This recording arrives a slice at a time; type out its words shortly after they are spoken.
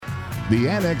The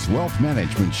Annex Wealth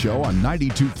Management Show on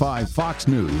 92.5 Fox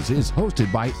News is hosted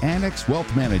by Annex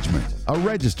Wealth Management, a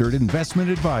registered investment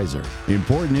advisor.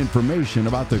 Important information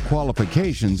about the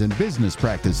qualifications and business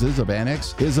practices of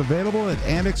Annex is available at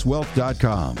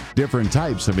annexwealth.com. Different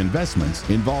types of investments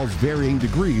involves varying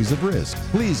degrees of risk.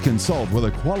 Please consult with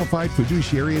a qualified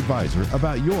fiduciary advisor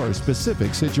about your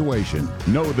specific situation.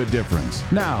 Know the difference.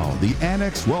 Now, the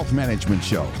Annex Wealth Management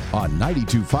Show on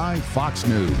 92.5 Fox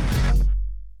News.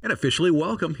 And officially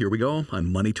welcome. Here we go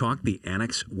on Money Talk, the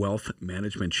Annex Wealth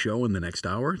Management Show in the next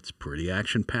hour. It's pretty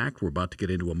action-packed. We're about to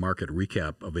get into a market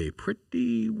recap of a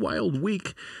pretty wild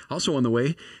week. Also on the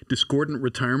way, discordant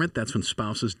retirement. That's when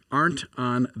spouses aren't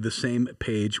on the same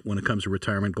page when it comes to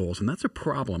retirement goals, and that's a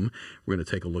problem. We're going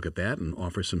to take a look at that and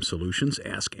offer some solutions.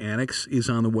 Ask Annex is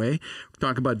on the way. We'll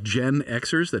talk about Gen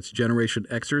Xers, that's Generation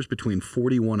Xers between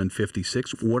 41 and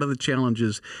 56. What are the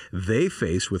challenges they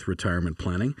face with retirement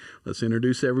planning? Let's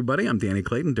introduce everybody. I'm Danny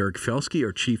Clayton. Derek Felsky,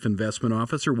 our Chief Investment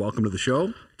Officer. Welcome to the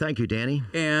show. Thank you, Danny.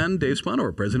 And Dave Spano,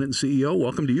 President and CEO.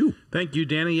 Welcome to you. Thank you,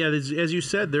 Danny. Yeah, as you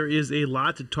said, there is a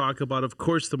lot to talk about. Of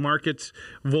course, the market's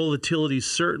volatility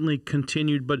certainly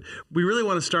continued, but we really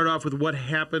want to start off with what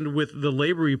happened with the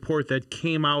labor report that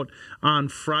came out on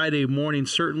Friday morning.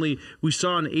 Certainly, we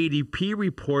saw an ADP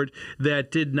report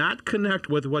that did not connect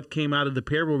with what came out of the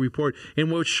payroll report. And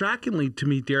what was shockingly to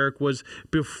me, Derek, was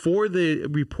before the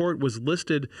report was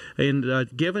listed and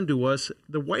given to us,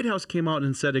 the White House came out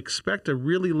and said, expect a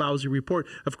really lousy report.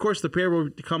 Of course, the payroll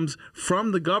comes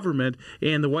from the government,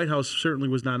 and the White House certainly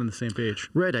was not on the same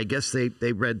page. Right. I guess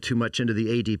they read too much into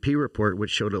the ADP report, which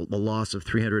showed a loss of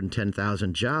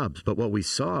 310,000 jobs. But what we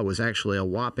saw was actually a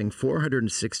whopping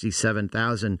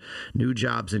 467,000 new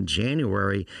jobs in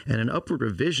January and an upward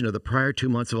revision of the prior 2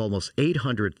 months of almost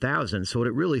 800,000. So what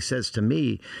it really says to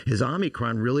me is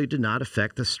Omicron really did not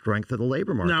affect the strength of the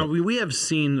labor market. Now, we have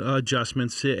seen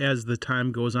adjustments as the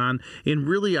time goes on. And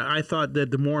really, I thought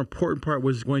that the more important part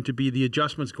was going to be the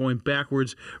adjustments going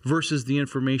backwards versus the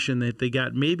information that they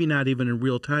got, maybe not even in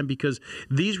real time, because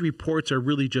these reports are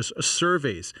really just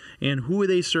surveys. And who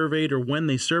they surveyed or when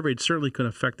they surveyed certainly could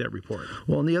affect that report.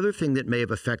 Well, and the other thing that may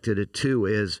have affected it, too,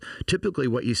 is typically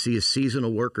what you see is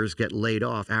seasonal workers get laid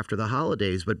off after the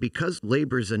holidays. But because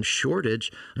labor's in shortage,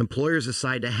 employers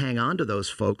decide to hang on to those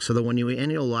folks so that when you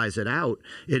annualize it out,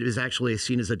 it is actually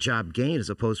seen as a job gain as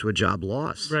opposed to a job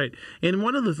loss. Right. And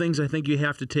one of the things I think you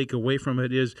have to take away from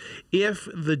it is if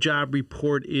the job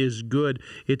report is good,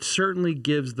 it certainly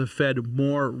gives the Fed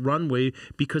more runway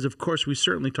because, of course, we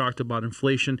certainly talked about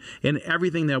inflation and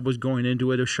everything that was going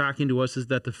into it. It was shocking to us is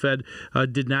that the Fed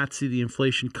did not see the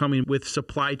inflation coming with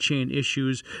supply chain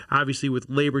issues, obviously with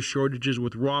labor shortages,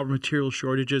 with raw material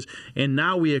shortages. And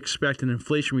now we expect an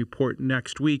inflation report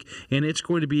next week, and it's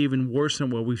going to be even worse than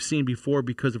what we've seen before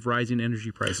because of rising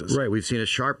energy prices. Right. We've seen a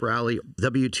sharp rally.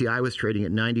 WTI was trading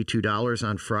at $92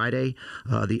 on Friday.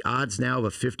 The odds now of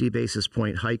a 50 basis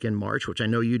point hike in March, which I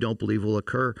know you don't believe will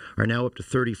occur, are now up to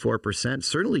 34%.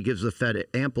 Certainly gives the Fed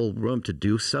ample room to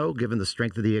do so, given the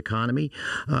strength of the economy.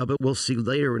 But we'll see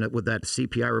later with that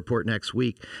CPI report next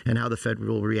week and how the Fed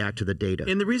will react to the data.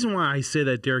 And the reason why I say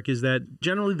that, Derek, is that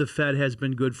generally the Fed has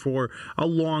been good for a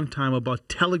long time about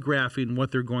telegraphing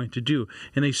what they're going to do.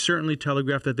 And they certainly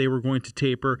telegraphed that they were going to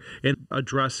taper and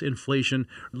address inflation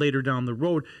later down the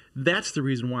road. That's the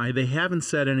reason why they haven't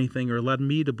said anything or led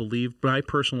me to believe, my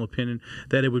personal opinion,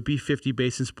 that it would be 50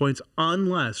 basis points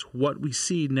unless what we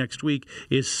see next week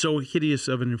is so hideous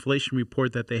of an inflation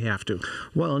report that they have to.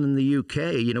 Well, and in the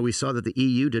UK, we saw that the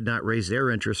EU did not raise their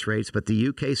interest rates, but the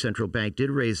UK central bank did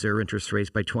raise their interest rates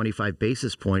by 25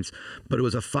 basis points, but it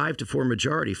was a 5-4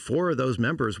 majority. 4 of those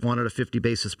members wanted a 50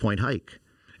 basis point hike.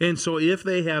 And so if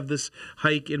they have this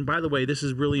hike, and by the way, this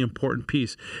is a really important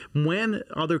piece, when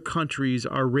other countries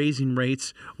are raising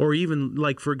rates, or even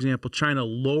like, for example, China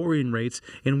lowering rates,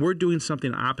 and we're doing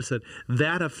something opposite,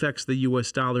 that affects the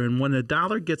U.S. dollar. And when the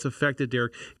dollar gets affected,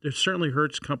 Derek, it certainly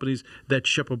hurts companies that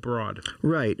ship abroad.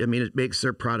 Right. I mean, it makes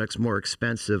their products more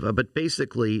expensive. But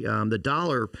basically, the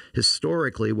dollar,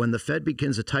 historically, when the Fed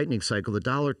begins a tightening cycle, the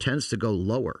dollar tends to go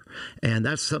lower. And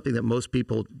that's something that most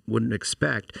people wouldn't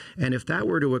expect. And if that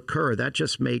were to occur, that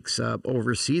just makes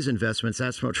overseas investments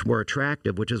that much more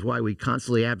attractive, which is why we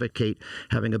constantly advocate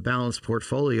having a balanced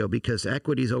portfolio, because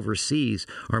equities overseas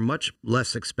are much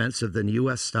less expensive than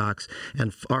U.S. stocks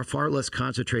and are far less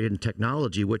concentrated in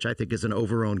technology, which I think is an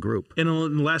overowned group. And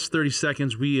in the last 30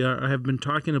 seconds, we have been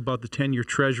talking about the 10-year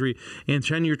Treasury, and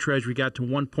 10-year Treasury got to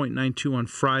 1.92 on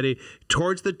Friday,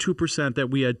 towards the 2% that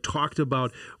we had talked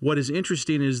about. What is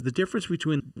interesting is the difference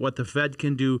between what the Fed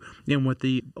can do and what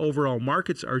the overall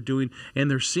market's markets are doing, and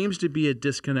there seems to be a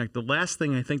disconnect. The last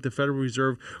thing I think the Federal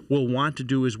Reserve will want to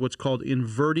do is what's called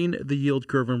inverting the yield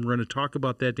curve, and we're going to talk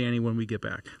about that, Danny, when we get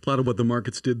back. A lot of what the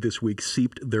markets did this week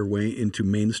seeped their way into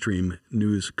mainstream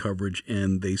news coverage,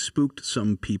 and they spooked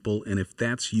some people. And if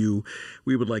that's you,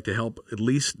 we would like to help at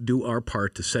least do our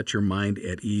part to set your mind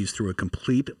at ease through a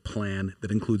complete plan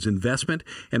that includes investment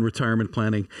and retirement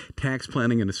planning, tax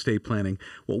planning, and estate planning.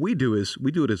 What we do is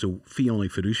we do it as a fee-only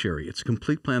fiduciary. It's a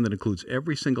complete plan that includes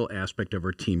every single aspect of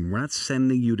our team. We're not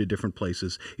sending you to different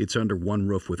places. It's under one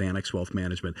roof with Annex Wealth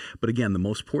Management. But again, the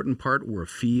most important part, we're a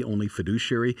fee-only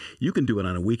fiduciary. You can do it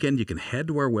on a weekend. You can head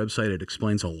to our website. It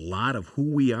explains a lot of who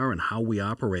we are and how we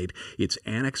operate. It's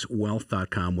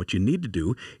annexwealth.com. What you need to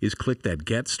do is click that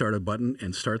Get Started button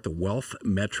and start the wealth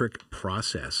metric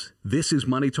process. This is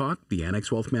Money Talk, the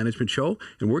Annex Wealth Management Show,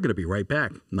 and we're going to be right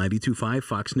back. 92.5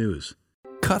 Fox News.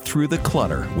 Cut through the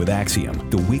clutter with Axiom,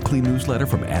 the weekly newsletter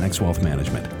from Annex Wealth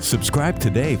Management. Subscribe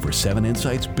today for 7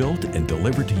 insights built and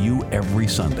delivered to you every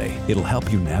Sunday. It'll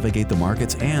help you navigate the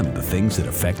markets and the things that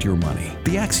affect your money.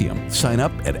 The Axiom. Sign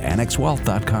up at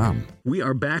annexwealth.com. We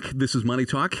are back. This is Money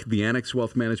Talk, the Annex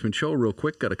Wealth Management Show. Real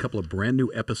quick, got a couple of brand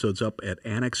new episodes up at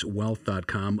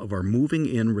annexwealth.com of our Moving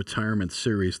in Retirement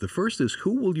series. The first is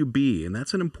Who Will You Be? And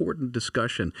that's an important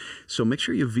discussion. So make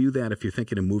sure you view that if you're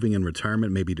thinking of moving in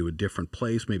retirement, maybe to a different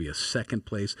place, maybe a second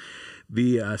place.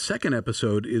 The second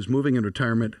episode is Moving in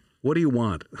Retirement. What do you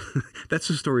want? That's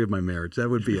the story of my marriage. That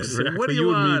would be it. Exactly. What do you You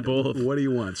want? and me both. What do you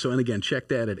want? So, and again, check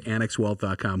that at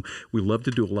annexwealth.com. We love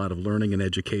to do a lot of learning and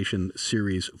education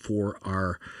series for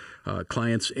our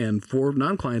clients and for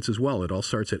non-clients as well. It all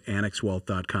starts at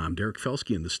annexwealth.com. Derek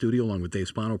Felsky in the studio along with Dave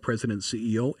Spano, President and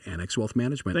CEO, Annex Wealth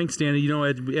Management. Thanks, Danny. You know,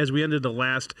 as we ended the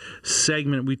last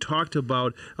segment, we talked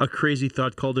about a crazy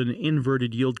thought called an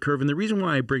inverted yield curve. And the reason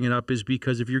why I bring it up is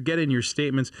because if you're getting your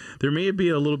statements, there may be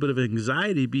a little bit of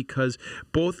anxiety because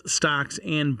both stocks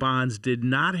and bonds did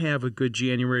not have a good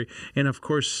January. And of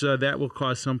course, that will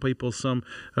cause some people some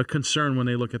concern when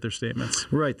they look at their statements.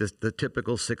 Right. The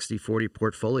typical 60-40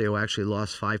 portfolio actually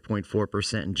lost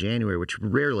 5.4% in January, which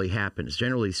rarely happens.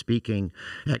 Generally speaking,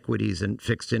 equities and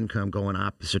fixed income go in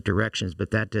opposite directions,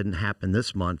 but that didn't happen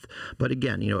this month. But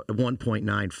again, at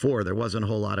 1.94, there wasn't a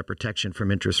whole lot of protection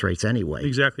from interest rates anyway.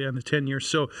 Exactly, on the 10 years.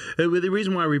 So the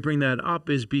reason why we bring that up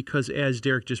is because, as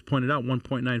Derek just pointed out,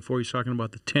 1.94, he's talking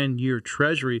about the 10-year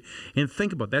Treasury. And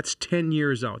think about it, that's 10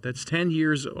 years out. That's 10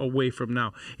 years away from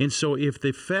now. And so if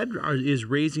the Fed is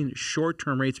raising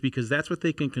short-term rates because that's what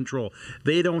they can control,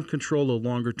 they don't control a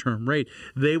longer-term rate,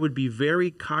 they would be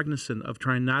very cognizant of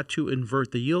trying not to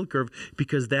invert the yield curve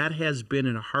because that has been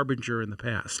a harbinger in the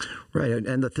past. Right.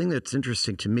 And the thing that's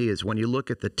interesting to me is when you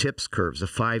look at the TIPS curves, the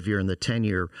 5-year and the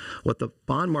 10-year, what the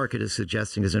bond market is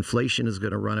suggesting is inflation is going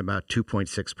to run about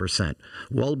 2.6%,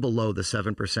 well below the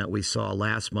 7% we saw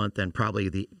last month and probably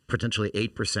the potentially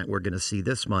 8% we're going to see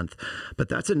this month. But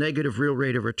that's a negative real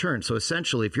rate of return. So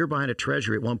essentially, if you're buying a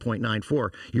Treasury at 1.94,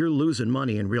 you're losing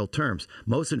money in real terms.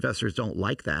 Most investors don't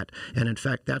like that. And in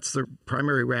fact, that's the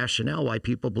primary rationale why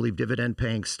people believe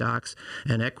dividend-paying stocks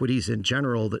and equities in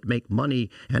general that make money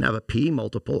and have a PE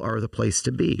multiple are the place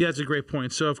to be. Yeah, that's a great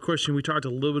point. So, of course, we talked a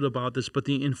little bit about this, but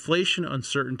the inflation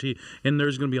uncertainty, and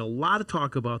there's going to be a lot of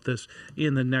talk about this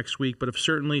in the next week, but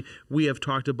certainly we have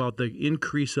talked about the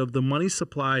increase of the money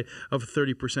supply of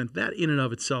 30%. That in and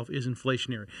of itself is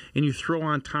inflationary. And you throw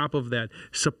on top of that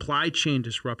supply chain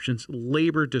disruptions,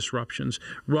 labor disruptions,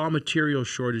 raw material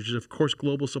shortages, of course,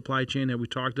 global supply chain that we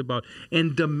talked about,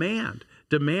 and demand.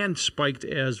 Demand spiked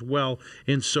as well.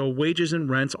 And so wages and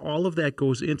rents, all of that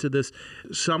goes into this.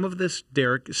 Some of this,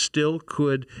 Derek, still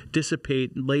could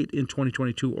dissipate late in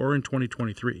 2022 or in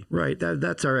 2023. Right.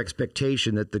 That's our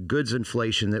expectation, that the goods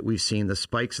inflation that we've seen, the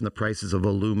spikes in the prices of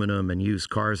aluminum and used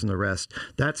cars and the rest,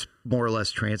 that's more or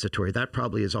less transitory. That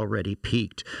probably has already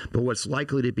peaked. But what's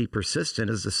likely to be persistent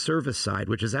is the service side,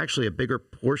 which is actually a bigger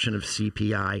portion of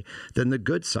CPI than the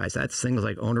goods side. That's things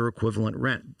like owner equivalent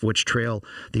rent, which trail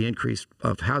the increase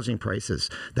of housing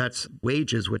prices. That's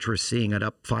wages, which we're seeing at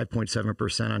up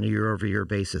 5.7% on a year-over-year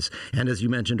basis. And as you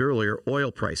mentioned earlier,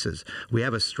 oil prices. We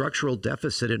have a structural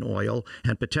deficit in oil,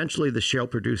 and potentially the shale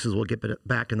producers will get it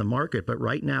back in the market. But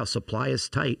right now, supply is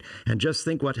tight. And just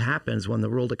think what happens when the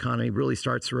world economy really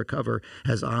starts to recover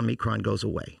as Omicron goes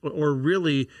away. Or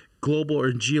really global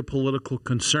or geopolitical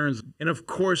concerns. And of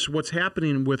course, what's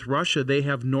happening with Russia, they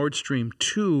have Nord Stream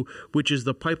 2, which is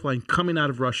the pipeline coming out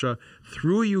of Russia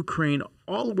through Ukraine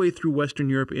all the way through Western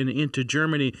Europe and into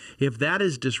Germany. If that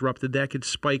is disrupted, that could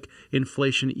spike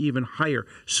inflation even higher.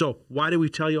 So why do we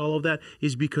tell you all of that?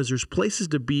 Is because there's places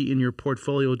to be in your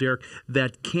portfolio, Derek,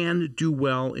 that can do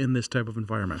well in this type of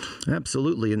environment.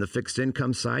 Absolutely. In the fixed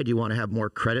income side, you want to have more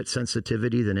credit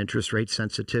sensitivity than interest rate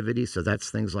sensitivity. So that's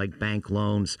things like bank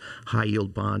loans, high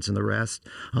yield bonds, and the rest.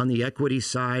 On the equity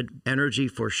side, energy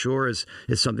for sure is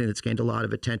something that's gained a lot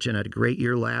of attention. Had a great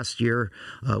year last year.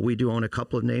 We do own a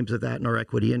couple of names of that in our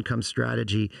equity income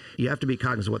strategy. You have to be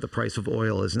cognizant of what the price of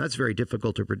oil is, and that's very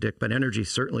difficult to predict. But energy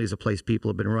certainly is a place people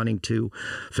have been running to.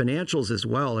 Financials as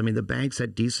well. I mean, the banks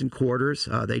had decent quarters.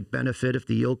 They benefit if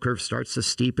the yield curve starts to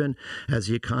steepen as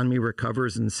the economy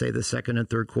recovers in, say, the second and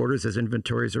third quarters as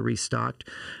inventories are restocked.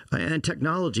 And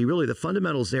technology, really, the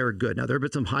fundamentals there are good. Now, there have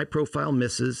been some high-profile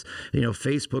misses.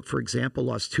 Facebook, for example,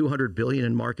 lost $200 billion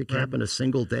in market cap in a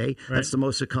single day. That's the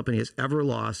most a company has ever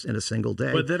lost in a single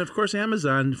day. But then, of course,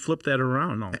 Amazon flipped that around.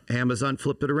 No. Amazon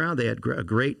flipped it around. They had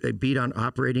they beat on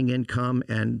operating income,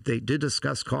 and they did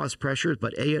discuss cost pressures,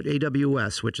 but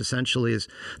AWS, which essentially is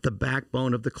the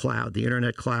backbone of the cloud, the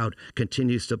internet cloud,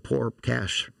 continues to pour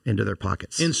cash into their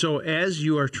pockets. And so as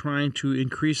you are trying to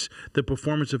increase the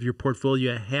performance of your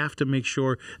portfolio, you have to make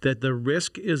sure that the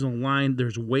risk is aligned.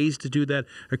 There's ways to do that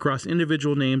across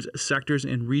individual names, sectors,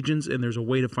 and regions, and there's a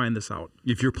way to find this out.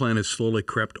 If your plan has slowly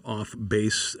crept off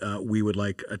base, we would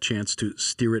like a chance to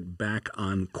steer it back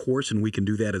on course, and we can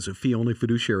do that as a fee-only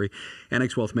fiduciary.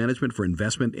 Annex Wealth Management for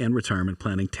investment and retirement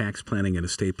planning, tax planning, and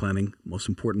estate planning. Most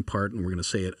important part, and we're going to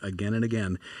say it again and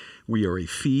again, we are a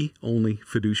fee-only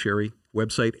fiduciary.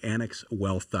 Website,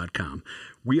 annexwealth.com.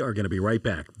 We are going to be right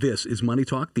back. This is Money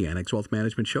Talk, the Annex Wealth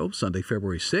Management Show, Sunday,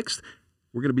 February 6th.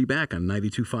 We're going to be back on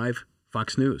 92.5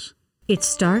 Fox News. It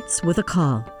starts with a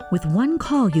call. With one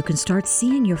call, you can start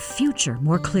seeing your future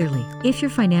more clearly. If your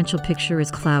financial picture is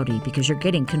cloudy because you're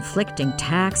getting conflicting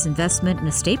tax, investment, and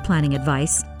estate planning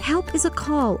advice, help is a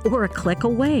call or a click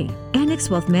away. Annex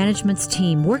Wealth Management's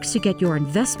team works to get your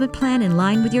investment plan in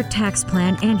line with your tax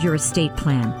plan and your estate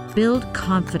plan. Build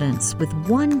confidence with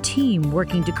one team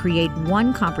working to create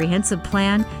one comprehensive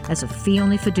plan as a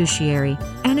fee-only fiduciary.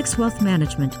 Annex Wealth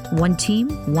Management. One team,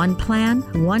 one plan,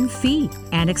 one fee.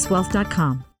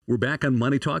 AnnexWealth.com. We're back on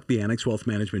Money Talk, the Annex Wealth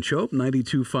Management Show,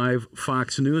 92.5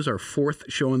 Fox News, our fourth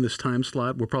show in this time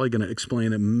slot. We're probably going to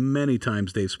explain it many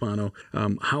times, Dave Spano,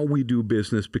 how we do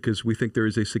business, because we think there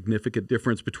is a significant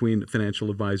difference between financial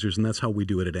advisors, and that's how we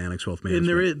do it at Annex Wealth Management.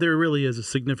 And there really is a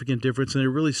significant difference, and it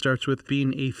really starts with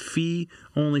being a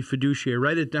fee-only fiduciary.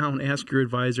 Write it down, ask your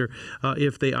advisor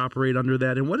if they operate under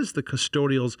that, and what is the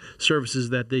custodial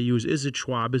services that they use? Is it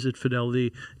Schwab? Is it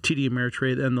Fidelity, TD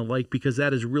Ameritrade, and the like? Because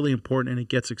that is really important, and it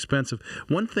gets expensive.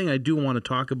 One thing I do want to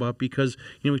talk about, because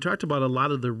we talked about a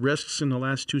lot of the risks in the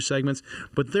last two segments,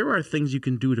 but there are things you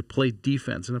can do to play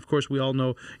defense. And of course, we all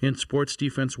know in sports,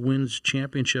 defense wins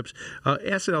championships.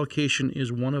 Asset allocation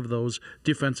is one of those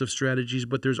defensive strategies,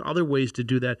 but there's other ways to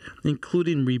do that,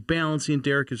 including rebalancing.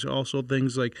 Derek, is also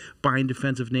things like buying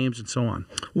defensive names and so on.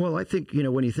 Well, I think,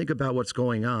 when you think about what's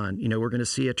going on, we're going to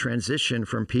see a transition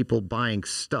from people buying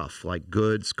stuff like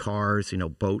goods, cars,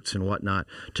 boats and whatnot,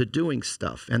 to doing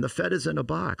stuff. And the Fed is in a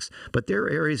box. But there are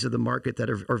areas of the market that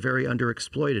are very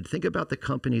underexploited. Think about the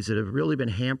companies that have really been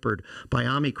hampered by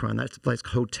Omicron. That's like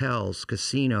hotels,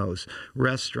 casinos,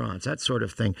 restaurants, that sort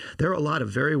of thing. There are a lot of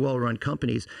very well-run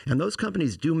companies, and those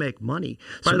companies do make money.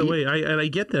 By the way, I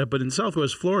get that, but in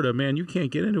Southwest Florida, man, you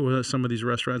can't get into some of these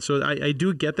restaurants. So I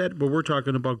do get that, but we're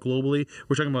talking about globally.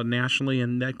 We're talking about nationally,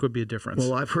 and that could be a difference.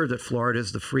 Well, I've heard that Florida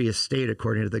is the freest state,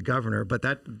 according to the governor. But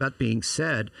that being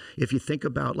said, if you think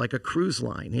about like a cruise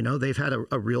line, they've had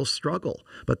a real struggle.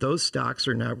 But those stocks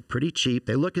are now pretty cheap.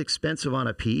 They look expensive on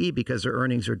a PE because their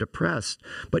earnings are depressed.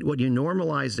 But when you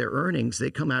normalize their earnings, they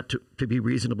come out to be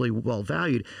reasonably well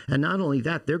valued. And not only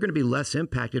that, they're going to be less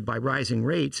impacted by rising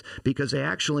rates because they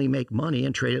actually make money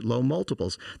and trade at low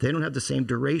multiples. They don't have the same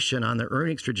duration on their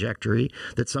earnings trajectory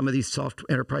that some of these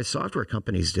enterprise software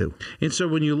companies do. And so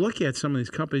when you look at some of these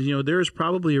companies, there's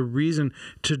probably a reason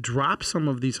to drop some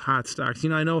of these hot stocks.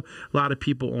 I know a lot of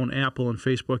people own Apple and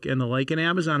Facebook and the like, and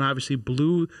Amazon obviously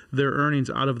blew their earnings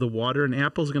out of the water, and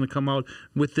Apple's going to come out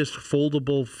with this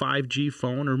foldable 5G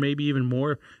phone, or maybe even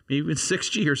more, maybe even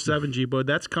 6G or 7G, but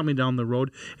that's coming down the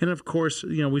road. And of course,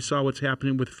 we saw what's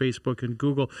happening with Facebook and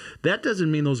Google. That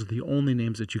doesn't mean those are the only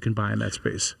names that you can buy in that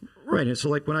space. Right. And so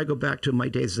like when I go back to my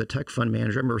days as a tech fund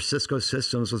manager, I remember Cisco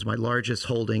Systems was my largest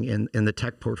holding in the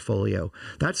tech portfolio.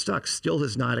 That stock still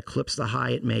has not eclipsed the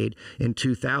high it made in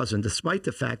 2000, despite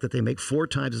the fact that they make 4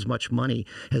 times as much money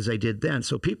as they did then.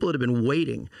 So people that have been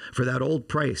waiting for that old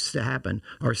price to happen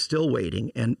are still waiting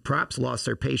and perhaps lost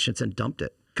their patience and dumped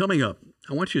it. Coming up,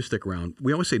 I want you to stick around.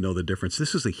 We always say know the difference.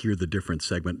 This is a hear the difference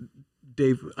segment.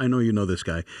 Dave, I know you know this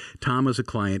guy. Tom is a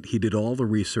client. He did all the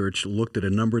research, looked at a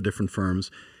number of different firms.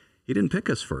 He didn't pick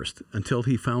us first until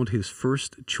he found his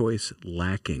first choice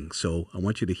lacking. So I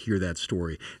want you to hear that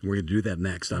story. And we're going to do that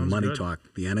next on Money Talk,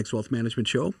 the Annex Wealth Management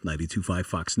Show, 92.5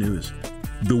 Fox News.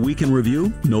 The Week in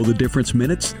Review, Know the Difference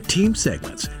minutes, team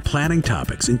segments, planning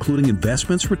topics, including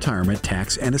investments, retirement,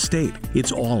 tax, and estate.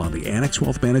 It's all on the Annex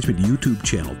Wealth Management YouTube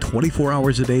channel, 24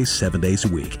 hours a day, 7 days a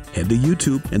week. Head to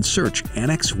YouTube and search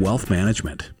Annex Wealth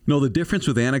Management. Know the difference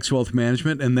with Annex Wealth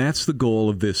Management, and that's the goal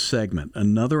of this segment.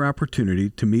 Another opportunity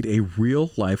to meet a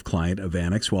real-life client of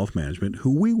Annex Wealth Management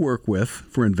who we work with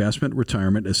for investment,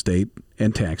 retirement, estate,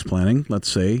 and tax planning. Let's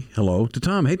say hello to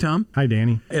Tom. Hey, Tom. Hi,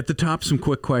 Danny. At the top, some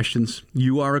quick questions.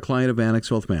 You are a client of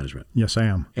Annex Wealth Management. Yes, I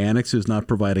am. Annex is not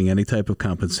providing any type of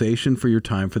compensation for your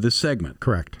time for this segment.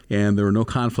 Correct. And there are no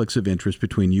conflicts of interest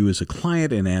between you as a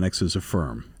client and Annex as a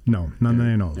firm. No, none that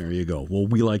I know of. There you go. Well,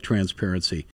 we like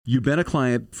transparency. You've been a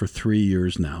client for 3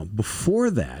 years now. Before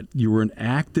that, you were an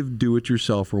active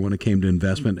do-it-yourselfer when it came to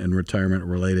investment and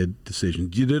retirement-related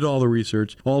decisions. You did all the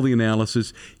research, all the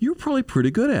analysis. You were probably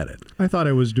pretty good at it. I thought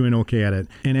I was doing okay at it.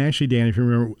 And actually, Dan, if you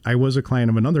remember, I was a client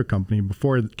of another company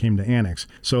before it came to Annex.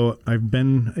 So I've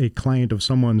been a client of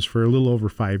someone's for a little over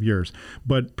 5 years.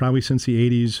 But probably since the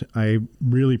 80s, I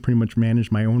really pretty much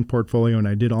managed my own portfolio, and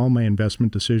I did all my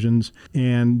investment decisions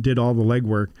and did all the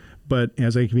legwork. But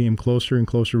as I came closer and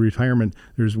closer to retirement,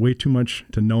 there's way too much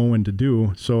to know and to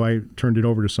do. So I turned it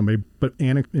over to somebody. But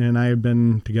Annex and I have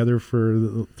been together for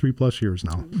 3+ years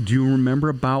now. Do you remember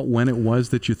about when it was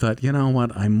that you thought, you know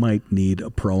what, I might need a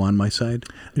pro on my side?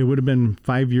 It would have been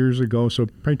 5 years ago, so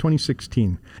probably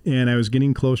 2016. And I was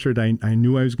getting closer. I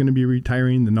knew I was going to be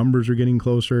retiring. The numbers were getting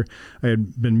closer. I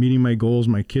had been meeting my goals.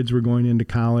 My kids were going into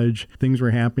college. Things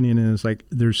were happening. And it's like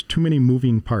there's too many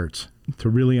moving parts to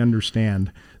really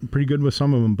understand. I'm pretty good with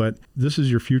some of them, but this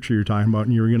is your future you're talking about,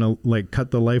 and you're going to like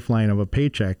cut the lifeline of a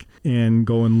paycheck and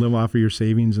go and live off of your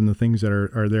savings and the things that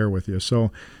are there with you.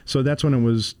 So that's when it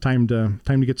was time to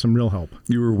get some real help.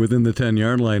 You were within the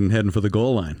 10-yard line and heading for the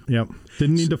goal line. Yep.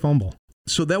 Didn't need to fumble.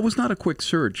 So that was not a quick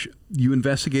search. You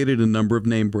investigated a number of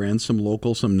name brands, some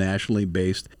local, some nationally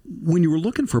based. When you were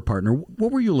looking for a partner,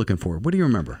 what were you looking for? What do you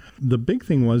remember? The big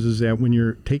thing is that when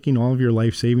you're taking all of your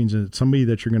life savings and it's somebody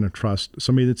that you're going to trust,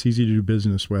 somebody that's easy to do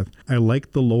business with, I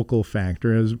like the local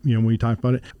factor. As you know, when we talk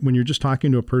about it, when you're just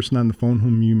talking to a person on the phone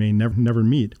whom you may never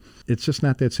meet, it's just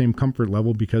not that same comfort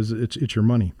level because it's your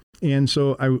money. And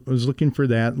so I was looking for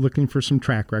that, looking for some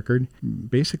track record,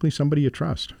 basically somebody you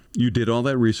trust. You did all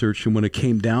that research, and when it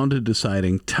came down to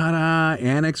deciding, ta-da,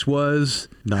 Annex was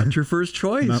not your first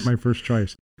choice. Not my first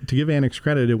choice. To give Annex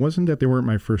credit, it wasn't that they weren't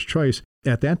my first choice.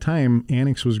 At that time,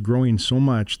 Annex was growing so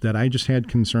much that I just had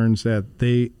concerns that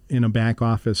they, in a back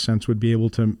office sense, would be able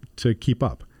to keep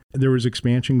up. There was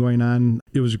expansion going on.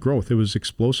 It was growth. It was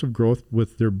explosive growth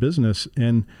with their business.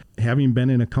 And having been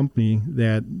in a company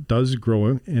that does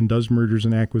grow and does mergers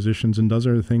and acquisitions and does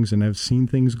other things and have seen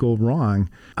things go wrong,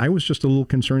 I was just a little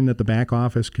concerned that the back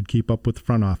office could keep up with the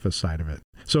front office side of it.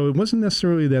 So it wasn't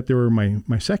necessarily that they were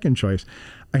my second choice.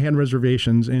 I had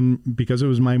reservations, and because it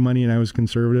was my money and I was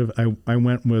conservative, I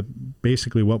went with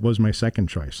basically what was my second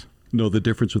choice. Know the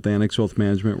difference with Annex Wealth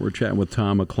Management? We're chatting with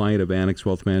Tom, a client of Annex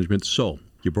Wealth Management. So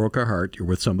you broke our heart. You're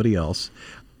with somebody else.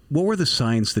 What were the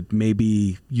signs that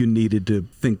maybe you needed to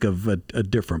think of a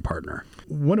different partner?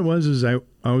 What it was is I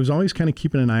was always kind of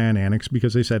keeping an eye on Annex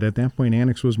because I said at that point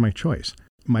Annex was my choice.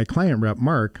 My client rep,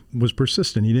 Mark, was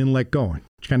persistent. He didn't let go.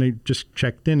 Kind of just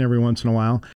checked in every once in a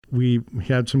while. We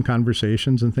had some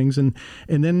conversations and things. And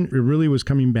then it really was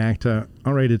coming back to,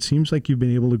 all right, it seems like you've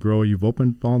been able to grow. You've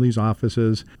opened all these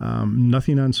offices,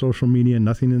 nothing on social media,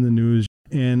 nothing in the news,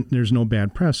 and there's no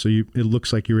bad press. So it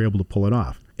looks like you were able to pull it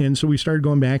off. And so we started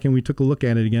going back and we took a look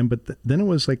at it again. But then it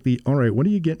was like all right, what are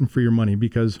you getting for your money?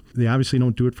 Because they obviously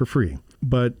don't do it for free.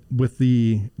 But with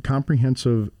the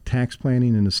comprehensive tax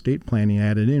planning and estate planning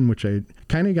added in, which I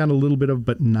kind of got a little bit of,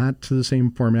 but not to the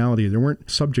same formality. There weren't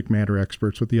subject matter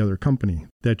experts with the other company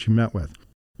that you met with.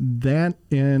 That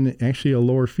and actually a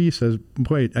lower fee says,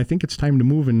 boy, I think it's time to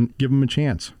move and give them a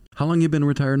chance. How long you been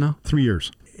retired now? 3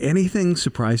 years. Anything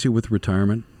surprise you with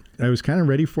retirement? I was kind of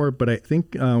ready for it, but I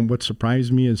think what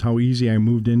surprised me is how easy I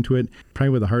moved into it.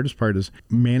 Probably the hardest part is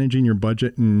managing your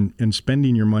budget and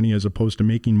spending your money as opposed to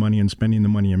making money and spending the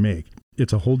money you make.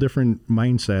 It's a whole different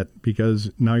mindset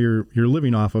because now you're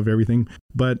living off of everything.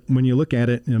 But when you look at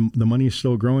it, the money's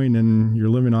still growing and you're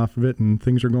living off of it and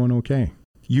things are going okay.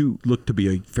 You look to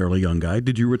be a fairly young guy.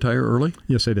 Did you retire early?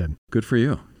 Yes, I did. Good for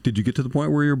you. Did you get to the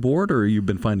point where you're bored, or you've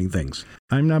been finding things?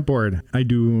 I'm not bored. I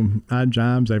do odd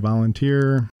jobs. I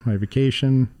volunteer. I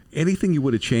vacation. Anything you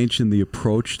would have changed in the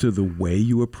approach to the way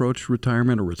you approach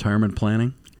retirement or retirement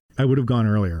planning? I would have gone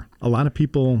earlier. A lot of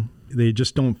people, they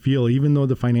just don't feel, even though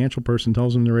the financial person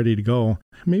tells them they're ready to go,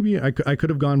 maybe I could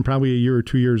have gone probably a year or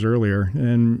 2 years earlier,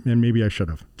 and maybe I should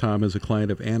have. Tom, as a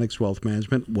client of Annex Wealth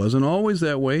Management, wasn't always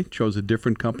that way. Chose a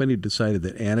different company, decided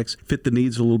that Annex fit the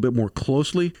needs a little bit more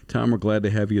closely. Tom, we're glad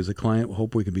to have you as a client. We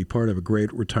hope we can be part of a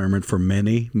great retirement for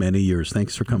many, many years.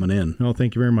 Thanks for coming in. No,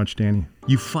 thank you very much, Danny.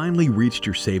 You finally reached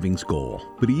your savings goal,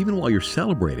 but even while you're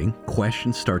celebrating,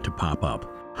 questions start to pop up.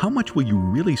 How much will you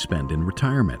really spend in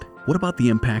retirement? What about the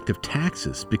impact of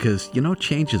taxes? Because,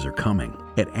 changes are coming.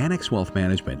 At Annex Wealth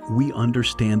Management, we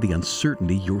understand the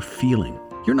uncertainty you're feeling.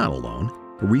 You're not alone.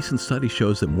 A recent study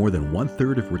shows that more than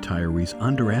 1/3 of retirees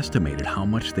underestimated how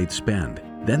much they'd spend.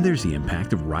 Then there's the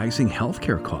impact of rising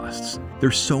healthcare costs.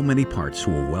 There's so many parts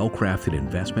to a well-crafted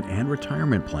investment and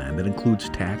retirement plan that includes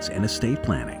tax and estate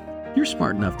planning. You're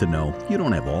smart enough to know you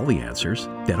don't have all the answers.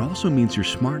 That also means you're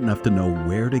smart enough to know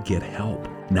where to get help.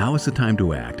 Now is the time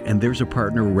to act, and there's a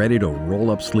partner ready to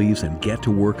roll up sleeves and get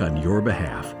to work on your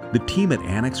behalf. The team at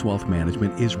Annex Wealth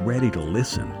Management is ready to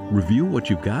listen, review what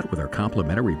you've got with our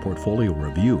complimentary portfolio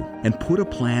review, and put a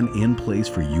plan in place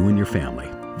for you and your family.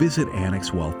 Visit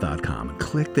AnnexWealth.com and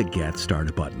click the Get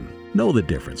Started button. Know the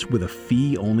difference with a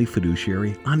fee-only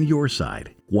fiduciary on your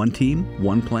side. One team,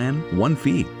 one plan, one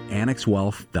fee.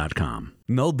 AnnexWealth.com.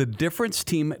 Know the difference,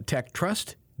 Team Tech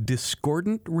Trust?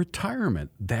 Discordant retirement.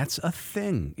 That's a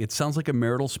thing. It sounds like a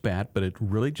marital spat, but it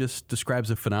really just describes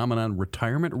a phenomenon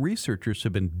retirement researchers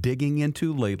have been digging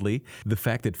into lately, the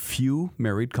fact that few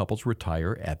married couples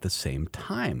retire at the same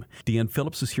time. Deanne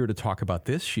Phillips is here to talk about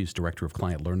this. She's Director of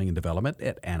Client Learning and Development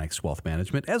at Annex Wealth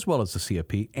Management, as well as the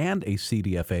CFP and a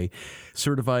CDFA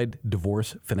Certified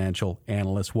Divorce Financial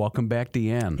Analyst. Welcome back,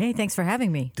 Deanne. Hey, thanks for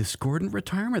having me. Discordant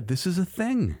retirement. This is a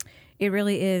thing. It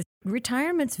really is.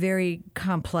 Retirement's very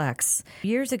complex.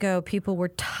 Years ago, people were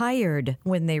tired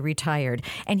when they retired.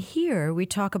 And here we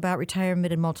talk about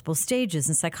retirement in multiple stages.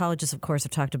 And psychologists, of course,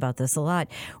 have talked about this a lot.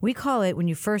 We call it when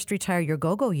you first retire your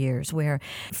go-go years, where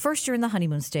first you're in the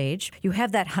honeymoon stage. You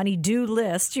have that honey-do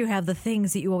list. You have the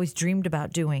things that you always dreamed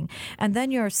about doing. And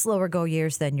then your slower go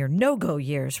years, then your no-go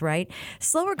years, right?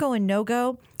 Slower go and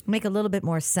no-go make a little bit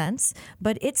more sense,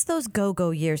 but it's those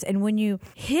go-go years. And when you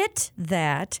hit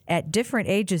that at different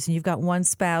ages and you've got one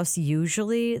spouse,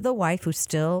 usually the wife who's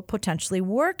still potentially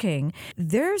working,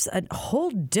 there's a whole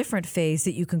different phase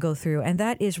that you can go through, and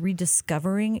that is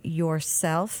rediscovering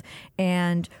yourself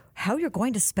and how you're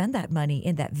going to spend that money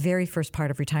in that very first part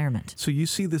of retirement. So you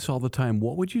see this all the time.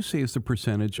 What would you say is the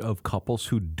percentage of couples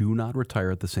who do not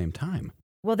retire at the same time?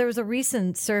 Well, there was a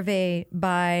recent survey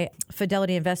by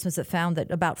Fidelity Investments that found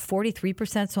that about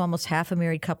 43%, so almost half of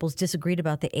married couples, disagreed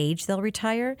about the age they'll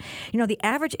retire. The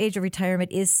average age of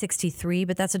retirement is 63,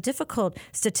 but that's a difficult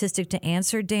statistic to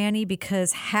answer, Danny,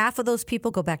 because half of those people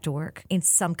go back to work in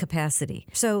some capacity.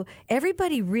 So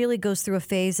everybody really goes through a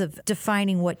phase of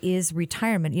defining what is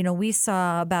retirement. We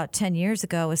saw about 10 years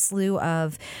ago a slew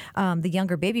of the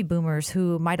younger baby boomers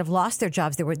who might have lost their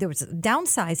jobs. There was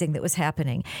downsizing that was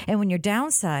happening. And when you're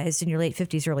downsized in your late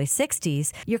 50s, early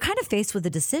 60s, you're kind of faced with a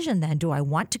decision then. Do I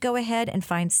want to go ahead and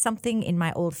find something in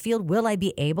my old field? Will I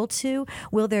be able to?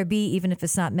 Will there be, even if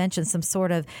it's not mentioned, some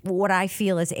sort of what I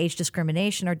feel is age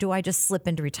discrimination, or do I just slip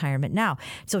into retirement now?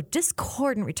 So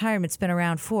discordant retirement's been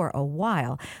around for a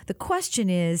while. The question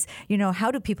is,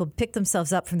 how do people pick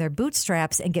themselves up from their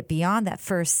bootstraps and get beyond that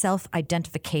first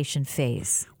self-identification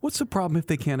phase? What's the problem if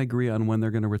they can't agree on when they're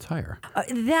going to retire?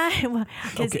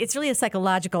 It's really a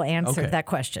psychological answer to that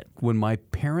question. When my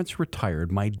parents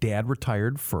retired, my dad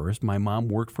retired first. My mom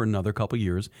worked for another couple of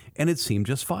years, and it seemed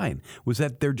just fine. Was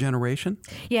that their generation?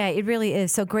 Yeah, it really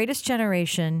is. So greatest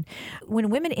generation,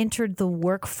 when women entered the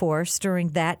workforce during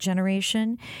that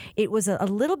generation, it was a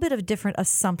little bit of different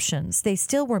assumptions. They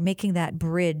still were making that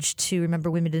bridge to,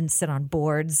 remember, women didn't sit on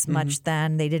boards much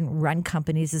then. They didn't run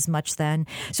companies as much then.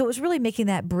 So it was really making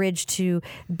that bridge to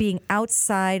being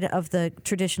outside of the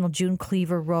traditional June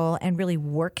Cleaver role and really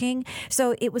working.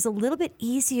 So it was a little bit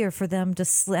easier for them to,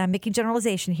 I'm making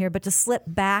generalization here, but to slip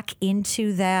back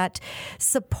into that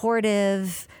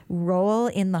supportive role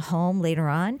in the home later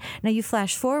on. Now you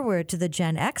flash forward to the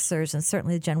Gen Xers and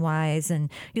certainly the Gen Ys,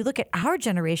 and you look at our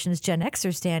generation as Gen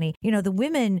Xers, Danny. The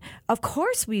women, of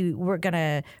course, we were going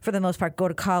to, for the most part, go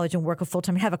to college and work a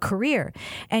full-time and have a career.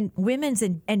 And women's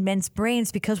and men's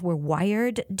brains, because we're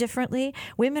wired differently,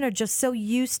 women are just so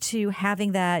used to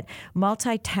having that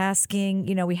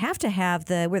multitasking. We have to have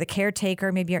we're the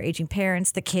caretaker, maybe our aging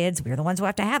parents, the kids. We're the ones who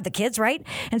have to have the kids, right?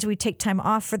 And so we take time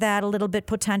off for that a little bit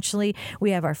potentially.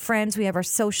 We have our friends, we have our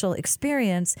social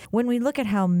experience. When we look at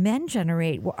how men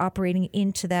generate, we're operating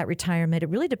into that retirement. It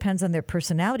really depends on their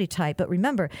personality type. But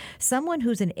remember, someone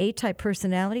who's an A-type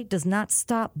personality does not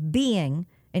stop being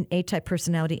an A-type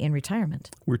personality in retirement.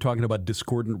 We're talking about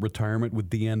discordant retirement with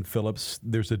Deanne Phillips.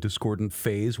 There's a discordant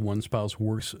phase. One spouse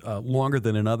works longer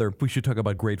than another. We should talk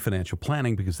about great financial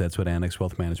planning because that's what Annex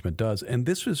Wealth Management does. And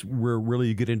this is where really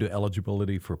you get into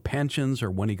eligibility for pensions,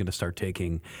 or when are you going to start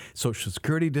taking Social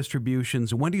Security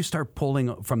distributions? When do you start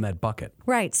pulling from that bucket?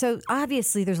 Right. So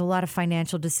obviously there's a lot of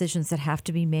financial decisions that have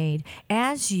to be made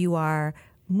as you are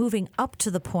moving up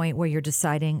to the point where you're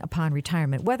deciding upon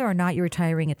retirement, whether or not you're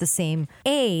retiring at the same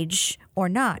age or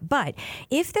not. But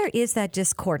if there is that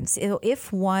discordance,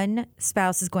 if one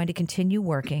spouse is going to continue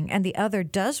working and the other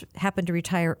does happen to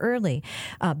retire early,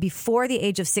 before the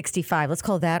age of 65, let's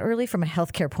call that early from a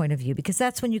healthcare point of view, because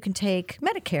that's when you can take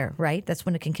Medicare, right? That's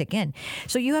when it can kick in.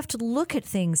 So you have to look at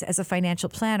things as a financial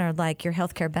planner, like your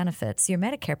healthcare benefits, your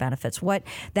Medicare benefits, what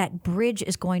that bridge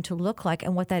is going to look like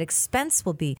and what that expense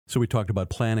will be. So we talked about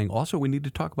planning. Also, we need to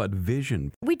talk about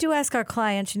vision. We do ask our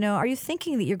clients, are you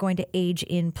thinking that you're going to age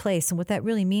in place? And what that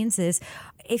really means is,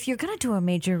 if you're going to do a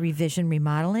major revision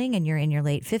remodeling and you're in your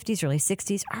late 50s, early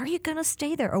 60s, are you going to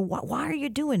stay there? Or why are you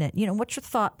doing it? What's your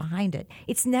thought behind it?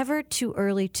 It's never too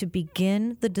early to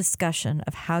begin the discussion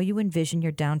of how you envision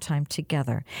your downtime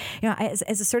together. As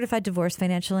a certified divorce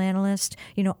financial analyst,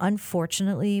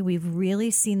 unfortunately, we've really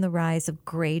seen the rise of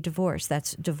gray divorce.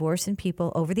 That's divorce in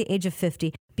people over the age of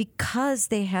 50 because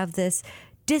they have this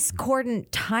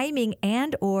discordant timing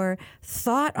and or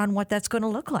thought on what that's going to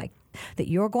look like, that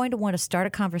you're going to want to start a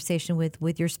conversation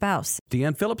with your spouse.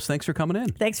 Deanne Phillips, thanks for coming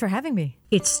in. Thanks for having me.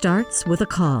 It starts with a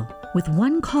call. With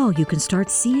one call, you can start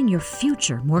seeing your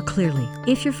future more clearly.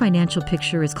 If your financial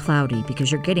picture is cloudy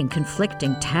because you're getting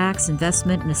conflicting tax,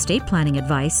 investment, and estate planning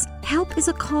advice, help is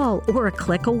a call or a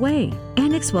click away.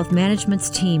 Annex Wealth Management's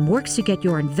team works to get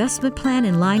your investment plan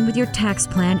in line with your tax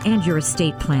plan and your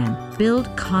estate plan.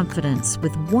 Build confidence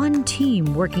with one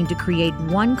team working to create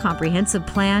one comprehensive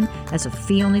plan as a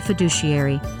fee-only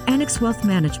fiduciary. Annex Wealth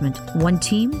Management. One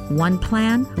team, one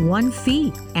plan, one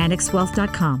fee.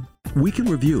 AnnexWealth.com. Week in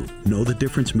Review, Know the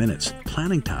Difference Minutes,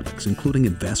 planning topics including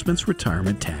investments,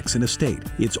 retirement, tax, and estate.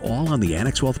 It's all on the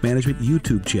Annex Wealth Management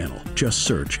YouTube channel. Just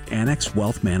search Annex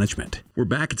Wealth Management. We're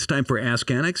back. It's time for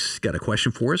Ask Annex. Got a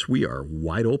question for us? We are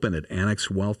wide open at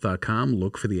AnnexWealth.com.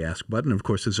 Look for the Ask button. Of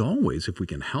course, as always, if we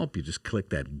can help you, just click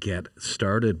that Get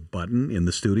Started button in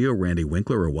the studio. Randy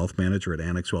Winkler, a wealth manager at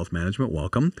Annex Wealth Management.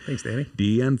 Welcome. Thanks, Danny.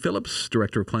 Deanne Phillips,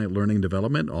 Director of Client Learning and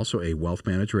Development, also a wealth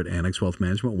manager at Annex Wealth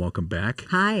Management. Welcome back.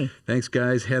 Hi. Thanks,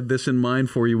 guys. Had this in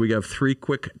mind for you. We have 3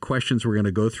 quick questions we're going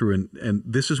to go through. And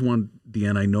this is one,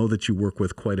 Deanne, I know that you work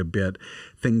with quite a bit.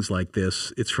 Things like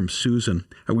this. It's from Susan.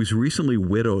 I was recently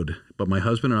widowed, but my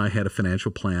husband and I had a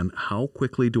financial plan. How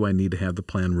quickly do I need to have the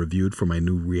plan reviewed for my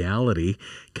new reality?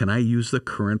 Can I use the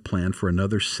current plan for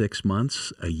another 6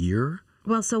 months, a year?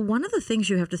 Well, so one of the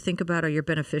things you have to think about are your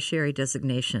beneficiary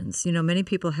designations. Many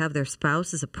people have their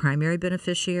spouse as a primary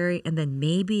beneficiary and then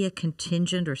maybe a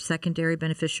contingent or secondary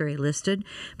beneficiary listed.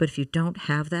 But if you don't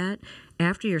have that,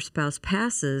 after your spouse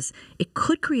passes, it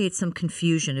could create some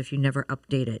confusion if you never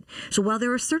update it. So while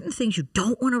there are certain things you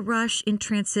don't want to rush in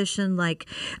transition, like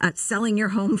selling your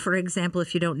home, for example,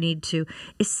 if you don't need to,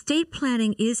 estate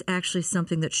planning is actually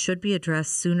something that should be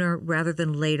addressed sooner rather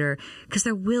than later, because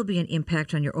there will be an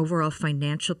impact on your overall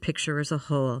financial picture as a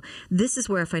whole. This is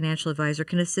where a financial advisor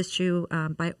can assist you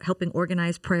by helping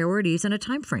organize priorities in a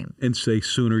time frame. And say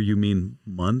sooner, you mean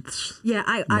months? Yeah,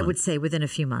 I would say within a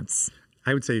few months.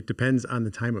 I would say it depends on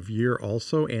the time of year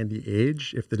also and the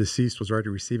age. If the deceased was already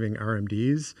receiving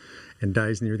RMDs and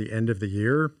dies near the end of the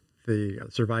year, the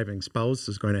surviving spouse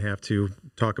is going to have to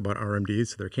talk about RMDs.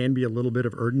 So there can be a little bit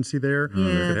of urgency there. Yeah,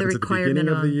 if it happens at the beginning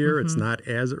of the year, it's not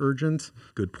as urgent.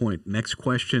 Good point. Next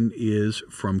question is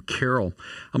from Carol.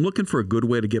 I'm looking for a good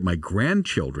way to get my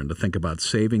grandchildren to think about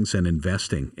savings and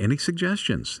investing. Any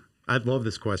suggestions? I love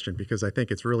this question because I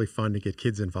think it's really fun to get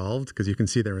kids involved because you can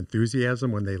see their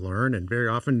enthusiasm when they learn, and very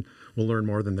often will learn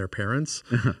more than their parents.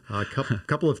 A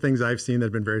couple of things I've seen that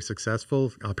have been very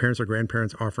successful, parents or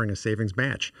grandparents offering a savings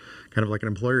match, kind of like an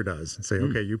employer does, and say,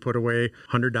 okay, you put away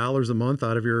 $100 a month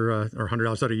out of your, or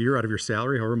 $100 out a year out of your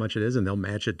salary, however much it is, and they'll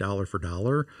match it dollar for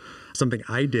dollar. Something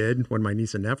I did when my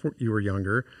niece and nephew were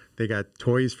younger, they got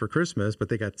toys for Christmas, but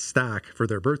they got stock for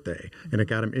their birthday. And it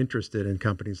got them interested in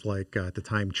companies like, at the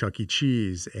time, Chuck E.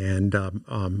 Cheese and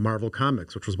Marvel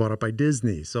Comics, which was bought up by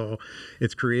Disney. So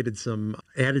it's created some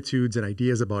attitudes and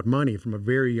ideas about money from a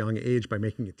very young age by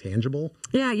making it tangible.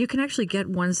 Yeah, you can actually get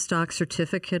one stock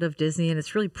certificate of Disney, and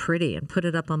it's really pretty, and put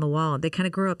it up on the wall. They kind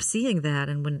of grow up seeing that,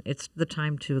 and when it's the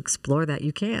time to explore that,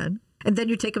 you can. And then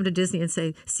you take them to Disney and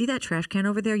say, see that trash can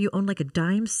over there? You own like a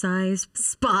dime-sized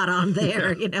spot on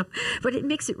there, you know. But it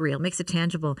makes it real, makes it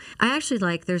tangible. I actually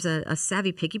like, there's a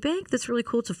Savvy Piggy Bank that's really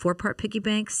cool. It's a 4-part piggy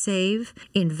bank. Save,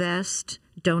 invest,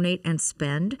 donate, and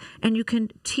spend. And you can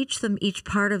teach them each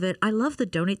part of it. I love the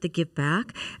donate, the give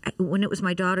back. When it was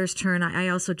my daughter's turn, I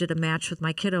also did a match with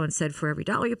my kiddo and said, for every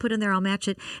 $1 you put in there, I'll match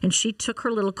it. And she took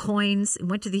her little coins and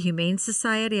went to the Humane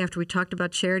Society after we talked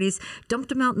about charities, dumped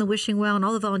them out in the wishing well, and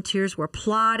all the volunteers were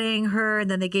applauding her.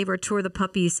 And then they gave her a tour of the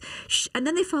puppies. And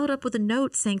then they followed up with a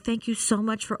note saying, thank you so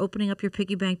much for opening up your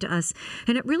piggy bank to us.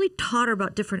 And it really taught her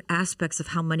about different aspects of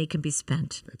how money can be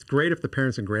spent. It's great if the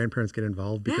parents and grandparents get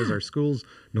involved because our schools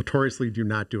notoriously do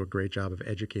not do a great job of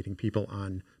educating people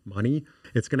on money.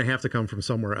 It's going to have to come from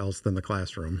somewhere else than the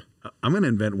classroom. I'm going to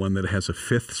invent one that has a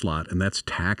 5th slot, and that's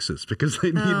taxes, because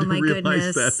they need to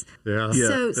realize that. Yeah.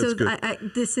 So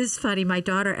this is funny. My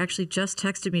daughter actually just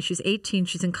texted me. She's 18.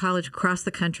 She's in college across the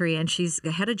country, and she's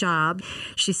had a job.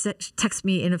 She texted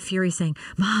me in a fury saying,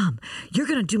 Mom, you're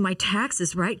going to do my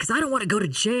taxes, right? Because I don't want to go to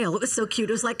jail. It was so cute.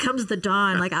 It was like comes the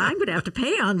dawn. Like, I'm going to have to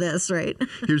pay on this, right?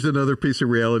 Here's another piece of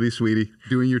reality, sweetie.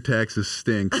 Doing your taxes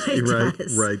stinks.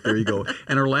 Right. There you go.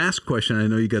 And our last question, I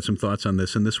know you got some thoughts on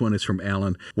this, and this one is from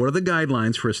Alan. What are the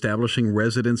guidelines for establishing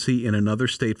residency in another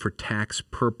state for tax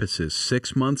purposes?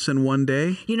 6 months and 1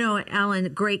 day? You know,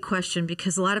 Alan, great question,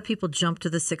 because a lot of people jump to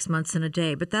the 6 months and a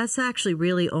day, but that's actually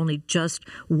really only just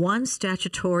one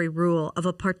statutory rule of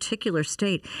a particular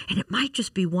state, and it might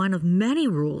just be one of many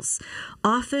rules.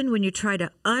 Often when you try to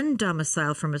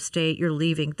undomicile from a state you're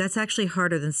leaving, that's actually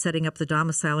harder than setting up the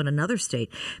domicile in another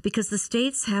state, because the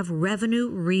states have revenue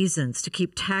reasons to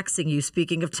keep taxing you,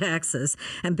 speaking of taxes,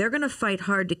 and they're going to fight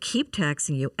hard to keep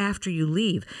taxing you after you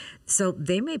leave. So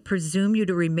they may presume you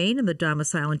to remain in the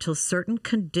domicile until certain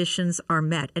conditions are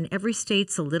met. And every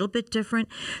state's a little bit different.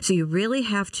 So you really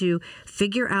have to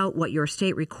figure out what your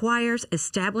state requires,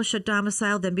 establish a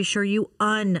domicile, then be sure you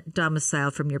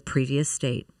undomicile from your previous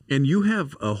state. And you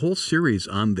have a whole series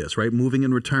on this, right? Moving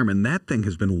in retirement. That thing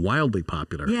has been wildly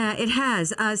popular. Yeah, it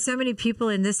has. So many people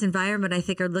in this environment, I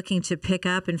think, are looking to pick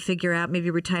up and figure out,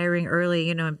 maybe retiring early,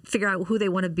 you know, and figure out who they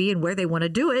want to be and where they want to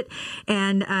do it.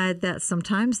 And that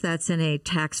sometimes that's in a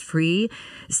tax-free,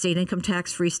 state income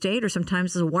tax-free state, or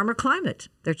sometimes it's a warmer climate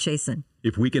they're chasing.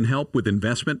 If we can help with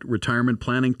investment, retirement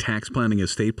planning, tax planning,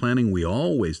 estate planning, we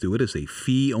always do it as a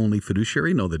fee-only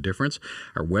fiduciary. Know the difference.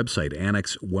 Our website,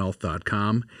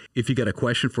 annexwealth.com. If you got a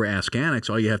question for Ask Annex,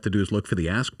 all you have to do is look for the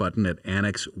Ask button at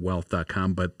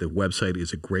annexwealth.com. But the website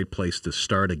is a great place to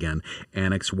start again,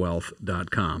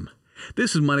 annexwealth.com.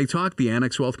 This is Money Talk, the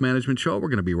Annex Wealth Management Show. We're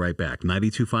going to be right back.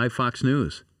 92.5 Fox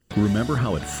News. Remember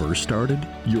how it first started?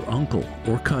 Your uncle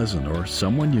or cousin or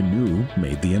someone you knew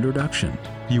made the introduction.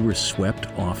 You were swept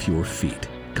off your feet.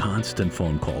 Constant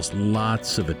phone calls,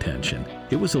 lots of attention.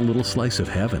 It was a little slice of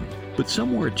heaven. But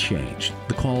somewhere it changed.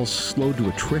 The calls slowed to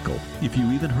a trickle, if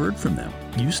you even heard from them.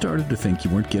 You started to think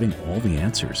you weren't getting all the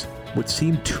answers. What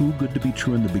seemed too good to be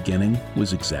true in the beginning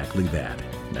was exactly that.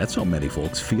 That's how many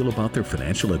folks feel about their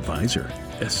financial advisor,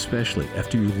 especially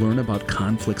after you learn about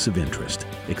conflicts of interest,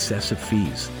 excessive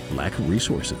fees, lack of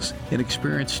resources, and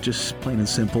experience just plain and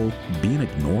simple being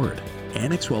ignored.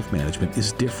 Annex Wealth Management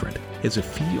is different. As a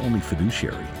fee-only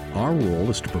fiduciary, our role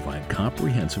is to provide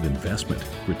comprehensive investment,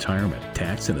 retirement,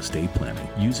 tax, and estate planning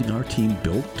using our team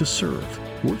built to serve.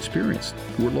 We're experienced,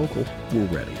 we're local, we're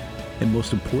ready. And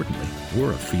most importantly,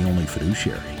 we're a fee-only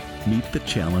fiduciary. Meet the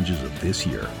challenges of this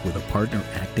year with a partner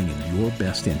acting in your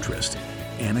best interest.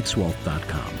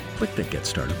 AnnexWealth.com. Click the Get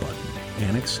Started button.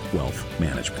 Annex Wealth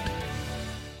Management.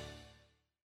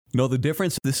 Know the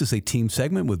difference? This is a team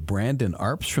segment with Brandon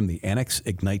Arps from the Annex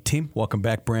Ignite team. Welcome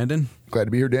back, Brandon. Glad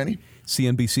to be here, Danny.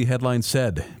 CNBC headline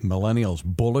said, millennials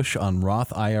bullish on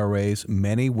Roth IRAs.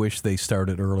 Many wish they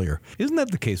started earlier. Isn't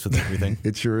that the case with everything?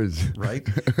 It sure is. Right?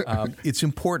 It's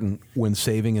important when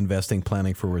saving, investing,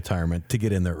 planning for retirement to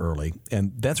get in there early.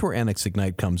 And that's where Annex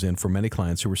Ignite comes in for many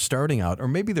clients who are starting out, or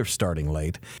maybe they're starting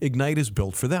late. Ignite is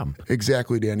built for them.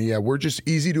 Exactly, Danny. Yeah, we're just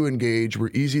easy to engage. We're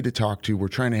easy to talk to. We're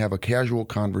trying to have a casual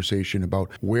conversation about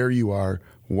where you are,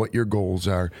 what your goals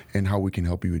are, and how we can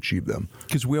help you achieve them.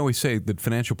 Because we always say that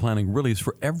financial planning really is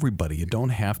for everybody. You don't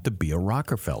have to be a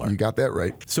Rockefeller. You got that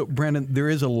right. So, Brandon, there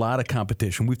is a lot of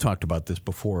competition. We've talked about this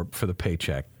before for the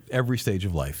paycheck. Every stage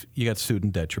of life. You got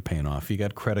student debt you're paying off. You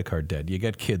got credit card debt. You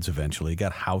got kids eventually. You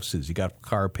got houses. You got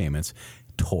car payments.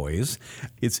 Toys.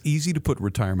 It's easy to put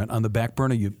retirement on the back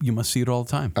burner. You must see it all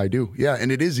the time. I do. Yeah,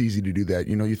 and it is easy to do that.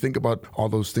 You know, you think about all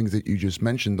those things that you just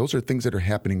mentioned. Those are things that are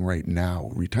happening right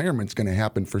now. Retirement's going to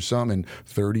happen for some in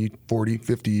 30, 40,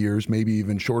 50 years, maybe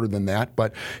even shorter than that,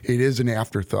 but it is an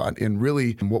afterthought. And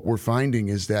really what we're finding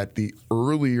is that the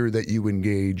earlier that you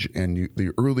engage and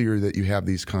the earlier that you have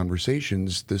these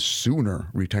conversations, the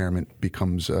sooner retirement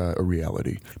becomes a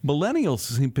reality. Millennials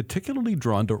seem particularly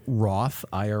drawn to Roth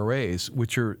IRAs,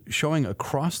 which are showing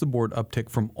across the board uptick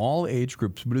from all age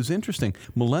groups. But it's interesting.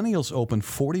 Millennials opened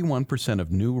 41%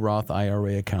 of new Roth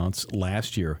IRA accounts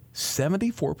last year.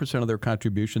 74% of their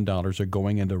contribution dollars are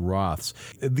going into Roths.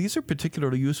 These are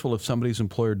particularly useful if somebody's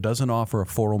employer doesn't offer a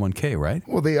 401k, right?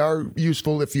 Well, they are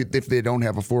useful if they don't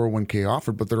have a 401k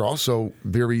offered, but they're also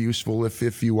very useful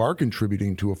if you are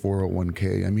contributing to a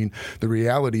 401k. I mean, the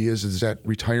reality is that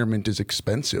retirement is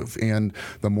expensive, and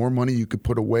the more money you could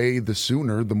put away, the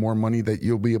sooner, the more money that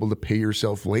you'll be able to pay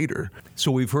yourself later.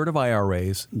 So we've heard of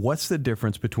IRAs. What's the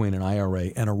difference between an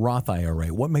IRA and a Roth IRA?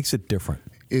 What makes it different?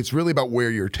 It's really about where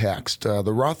you're taxed.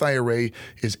 The Roth IRA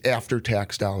is after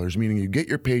tax dollars, meaning you get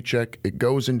your paycheck, it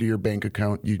goes into your bank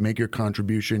account, you make your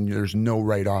contribution, there's no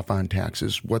write-off on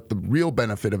taxes. What the real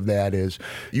benefit of that is,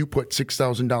 you put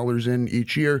 $6,000 in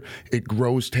each year, it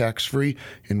grows tax-free,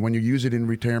 and when you use it in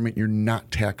retirement, you're not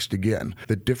taxed again.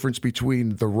 The difference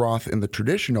between the Roth and the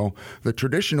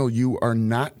traditional, you are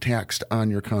not taxed on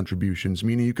your contributions,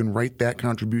 meaning you can write that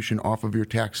contribution off of your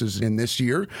taxes in this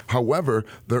year. However,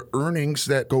 the earnings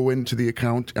that go into the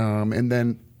account, and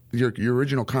then your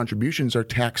original contributions are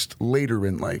taxed later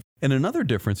in life. And another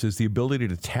difference is the ability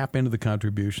to tap into the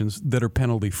contributions that are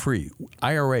penalty-free.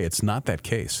 IRA, it's not that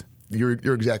case. You're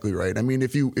exactly right. I mean,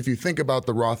 if you think about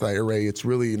the Roth IRA, it's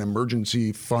really an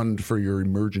emergency fund for your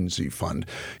emergency fund.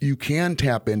 You can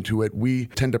tap into it. We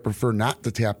tend to prefer not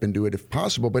to tap into it if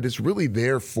possible, but it's really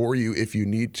there for you if you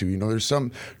need to. You know, there's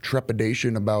some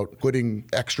trepidation about putting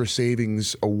extra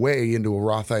savings away into a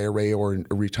Roth IRA or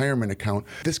a retirement account.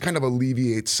 This kind of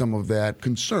alleviates some of that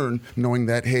concern, knowing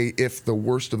that, hey, if the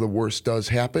worst of the worst does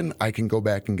happen, I can go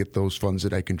back and get those funds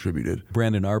that I contributed.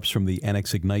 Brandon Arps from the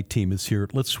Annex Ignite team is here.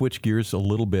 Let's switch gears a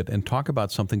little bit and talk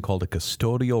about something called a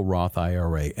custodial Roth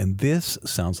IRA. And this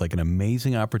sounds like an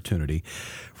amazing opportunity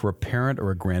for a parent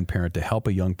or a grandparent to help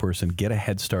a young person get a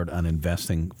head start on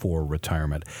investing for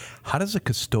retirement. How does a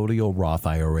custodial Roth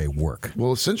IRA work?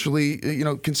 Well, essentially, you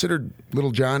know, consider little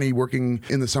Johnny working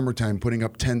in the summertime, putting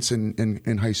up tents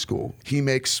in high school. He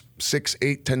makes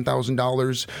 $6,000, $8,000,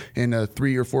 $10,000 in a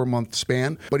 3 or 4 month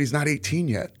span, but he's not 18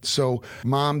 yet. So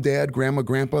mom, dad, grandma,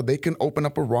 grandpa, they can open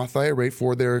up a Roth IRA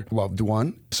for their loved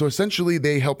one. So essentially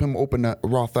they help him open a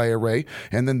Roth IRA,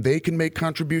 and then they can make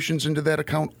contributions into that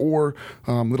account, or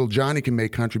little Johnny can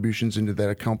make contributions into that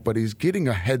account, but he's getting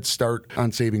a head start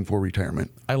on saving for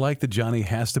retirement. I like that Johnny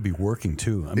has to be working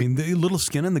too. I mean, the little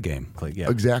skin in the game. Yeah.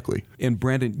 Exactly. And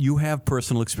Brandon, you have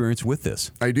personal experience with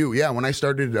this. I do, yeah. When I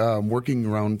started working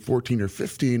around 14 or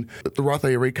 15, the Roth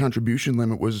IRA contribution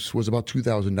limit was about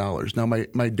 $2,000. Now,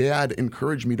 my dad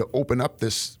encouraged me to open up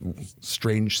this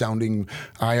strange-sounding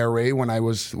IRA when I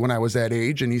was that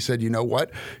age, and he said, you know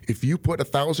what? If you put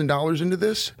 $1,000 into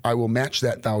this, I will match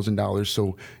that $1,000,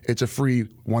 so it's a free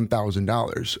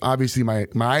 $1,000. Obviously, my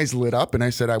eyes lit up, and I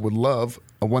said I would love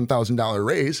a $1,000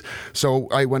 raise, so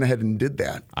I went ahead and did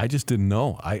that. I just didn't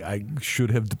know. I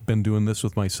should have been doing this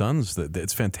with my sons.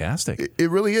 It's fantastic. It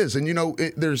really is, and you know,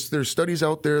 there's studies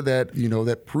out there that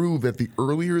that prove that the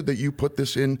earlier that you put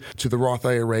this in to the Roth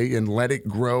IRA and let it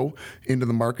grow into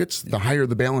the markets, the higher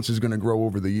the balance is going to grow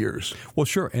over the years. Well,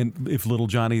 sure. And if little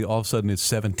Johnny all of a sudden is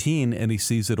 17 and he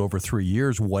sees it over 3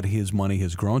 years, what his money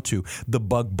has grown to, the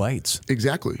bug bites.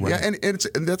 Exactly. Right. Yeah,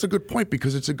 and that's a good point,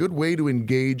 because it's a good way to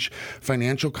engage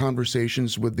financial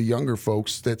conversations with the younger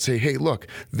folks that say, hey, look,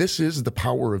 this is the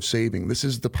power of saving. This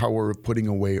is the power of putting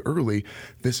away early.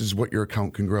 This is what your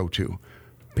account can grow to.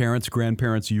 Parents,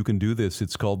 grandparents, you can do this.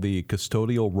 It's called the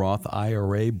Custodial Roth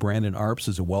IRA. Brandon Arps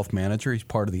is a wealth manager. He's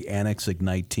part of the Annex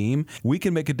Ignite team. We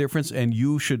can make a difference, and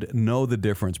you should know the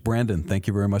difference. Brandon, thank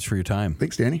you very much for your time.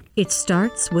 Thanks, Danny. It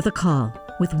starts with a call.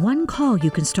 With one call,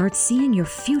 you can start seeing your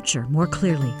future more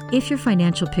clearly. If your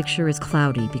financial picture is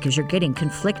cloudy because you're getting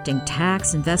conflicting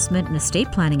tax, investment, and estate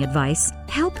planning advice,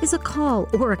 help is a call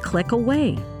or a click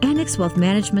away. Annex Wealth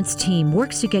Management's team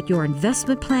works to get your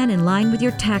investment plan in line with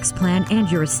your tax plan and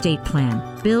your estate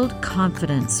plan. Build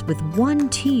confidence with one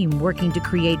team working to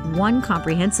create one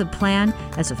comprehensive plan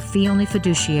as a fee-only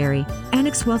fiduciary.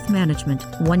 Annex Wealth Management.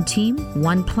 One team,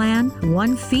 one plan,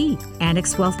 one fee.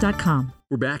 AnnexWealth.com.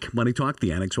 We're back. Money Talk,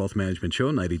 the Annex Wealth Management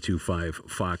Show, 92.5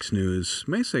 Fox News.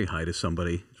 May I say hi to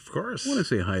somebody? Of course. I want to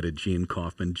say hi to Gene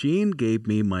Kaufman. Gene gave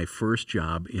me my first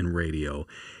job in radio,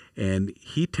 and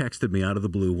he texted me out of the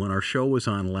blue when our show was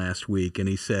on last week, and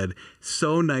he said,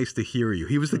 "So nice to hear you."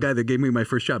 He was the guy that gave me my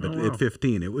first job at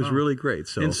 15. It was really great.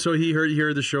 So he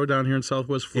heard the show down here in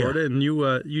Southwest Florida, and you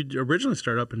originally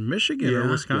started up in Michigan or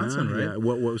Wisconsin, right? Yeah,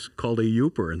 what was called a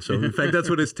Youper. And so, in fact, that's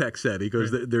what his text said. He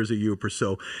goes, "There's a Youper."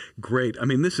 So great. I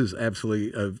mean, this is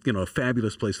absolutely a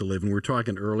fabulous place to live. And we were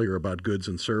talking earlier about goods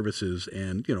and services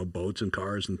and, boats and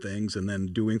cars and things, and then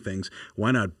doing things.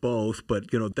 Why not both? But,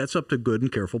 that's up to good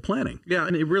and careful planning. Yeah,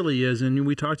 and it really is. And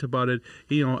we talked about it,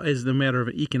 as the matter of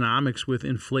economics with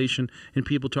inflation and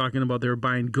people talking about they're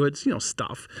buying goods,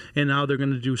 stuff, and now they're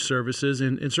going to do services.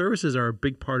 And services are a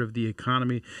big part of the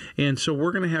economy. And so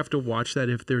we're going to have to watch that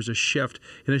if there's a shift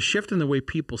in the way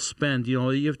people spend. You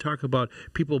have to talk about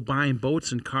people buying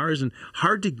boats and cars and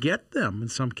hard to get them in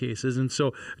some cases. And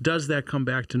so does that come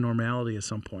back to normality at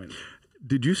some point?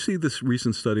 Did you see this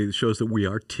recent study that shows that we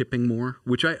are tipping more?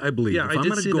 Which I believe. Yeah, if I'm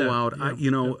going to go out,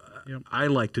 Yeah. I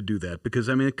like to do that because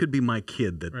it could be my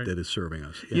kid that is serving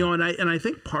us. Yeah. And I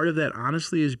think part of that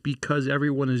honestly is because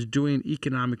everyone is doing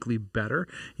economically better.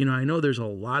 I know there's a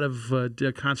lot of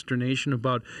consternation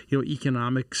about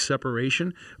economic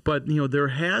separation, but there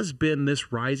has been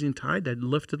this rising tide that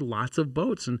lifted lots of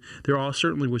boats, and there all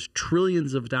certainly was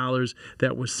trillions of dollars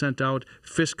that was sent out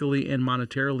fiscally and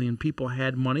monetarily, and people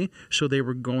had money, so they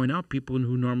were going out. People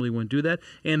who normally wouldn't do that,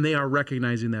 and they are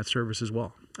recognizing that service as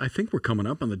well. I think we're coming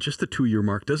up on just the 2-year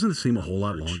mark. Doesn't it seem a whole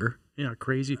lot longer? Yeah,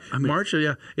 crazy. March,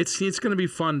 it's going to be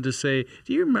fun to say,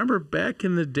 do you remember back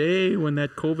in the day when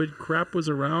that COVID crap was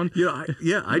around?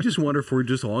 I just wonder if we're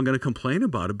just all going to complain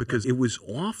about it because it was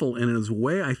awful. And in a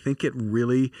way, I think it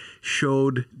really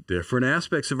showed different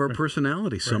aspects of our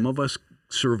personality. Some of us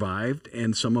survived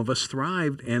and some of us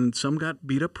thrived and some got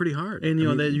beat up pretty hard. And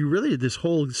this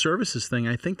whole services thing,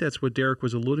 I think that's what Derek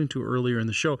was alluding to earlier in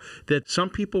the show, that some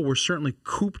people were certainly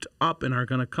cooped up and are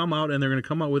going to come out, and they're going to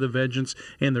come out with a vengeance,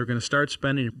 and they're going to start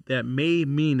spending. That may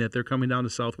mean that they're coming down to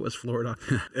Southwest Florida.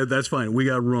 That's fine. We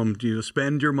got room.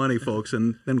 Spend your money, folks,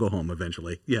 and then go home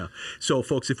eventually. Yeah. So,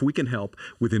 folks, if we can help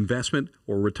with investment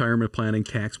or retirement planning,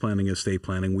 tax planning, estate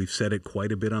planning, we've said it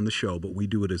quite a bit on the show, but we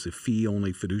do it as a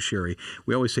fee-only fiduciary.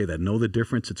 We always say that. Know the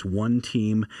difference. It's one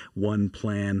team, one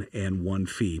plan, and one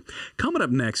fee. Coming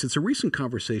up next, it's a recent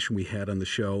conversation we had on the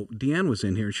show. Deanne was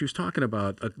in here, and she was talking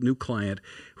about a new client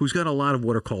who's got a lot of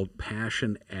what are called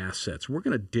passion assets. We're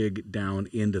going to dig down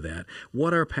into that.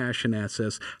 What are passion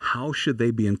assets? How should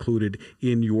they be included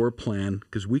in your plan?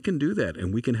 Because we can do that,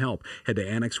 and we can help. Head to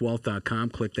AnnexWealth.com,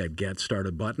 click that Get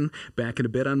Started button. Back in a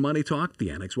bit on Money Talk,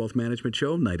 the Annex Wealth Management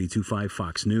Show, 92.5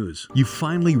 Fox News. You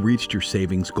finally reached your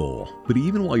savings goal, but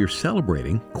even while you're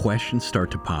celebrating, questions start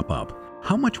to pop up.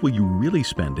 How much will you really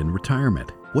spend in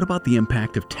retirement? What about the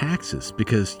impact of taxes?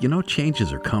 Because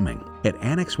changes are coming. At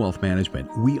Annex Wealth Management,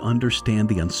 we understand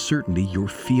the uncertainty you're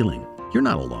feeling. You're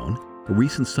not alone. A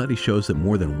recent study shows that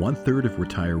more than 1/3 of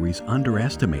retirees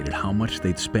underestimated how much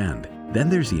they'd spend. Then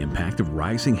there's the impact of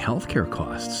rising healthcare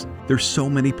costs. There's so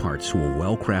many parts to a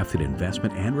well-crafted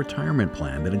investment and retirement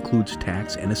plan that includes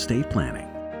tax and estate planning.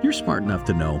 You're smart enough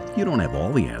to know you don't have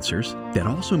all the answers. That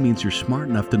also means you're smart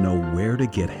enough to know where to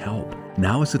get help.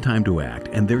 Now is the time to act,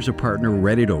 and there's a partner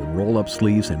ready to roll up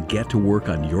sleeves and get to work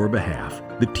on your behalf.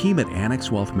 The team at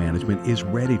Annex Wealth Management is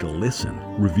ready to listen,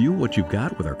 review what you've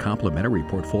got with our complimentary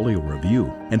portfolio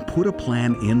review, and put a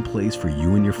plan in place for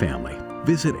you and your family.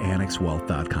 Visit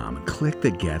AnnexWealth.com and click the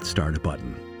Get Started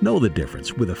button. Know the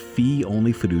difference with a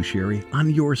fee-only fiduciary on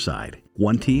your side.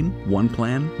 One team, one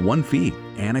plan, one fee.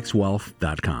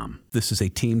 AnnexWealth.com. This is a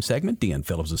team segment. Deanne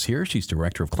Phillips is here. She's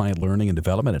Director of Client Learning and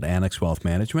Development at Annex Wealth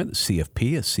Management,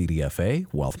 CFP, a CDFA,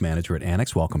 Wealth Manager at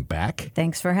Annex. Welcome back.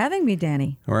 Thanks for having me,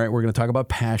 Danny. All right, we're going to talk about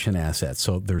passion assets.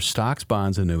 So there's stocks,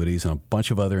 bonds, annuities, and a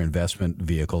bunch of other investment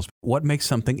vehicles. What makes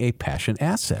something a passion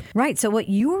asset? Right. So what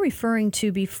you were referring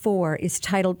to before is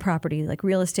titled property, like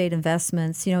real estate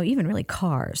investments, even really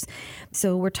cars.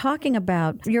 So we're talking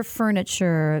about your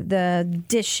furniture, the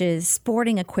dishes,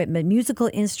 sporting equipment, musical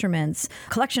instruments,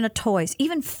 collection of toys,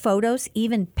 even photos,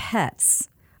 even pets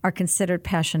are considered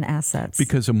passion assets.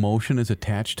 Because emotion is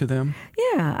attached to them?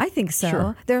 Yeah, I think so.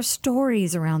 Sure. There are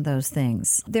stories around those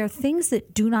things. There are things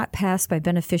that do not pass by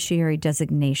beneficiary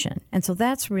designation. And so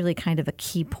that's really kind of a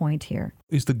key point here.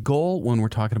 Is the goal when we're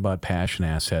talking about passion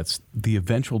assets, the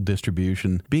eventual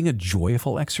distribution being a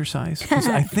joyful exercise? Because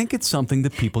I think it's something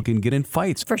that people can get in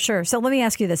fights. For sure. So let me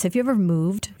ask you this. Have you ever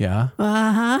moved? Yeah.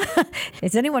 Uh-huh.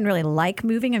 Does anyone really like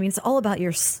moving? I mean, it's all about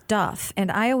your stuff. And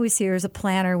I always hear as a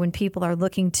planner when people are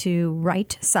looking to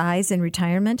right size in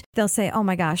retirement, they'll say, oh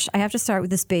my gosh, I have to start with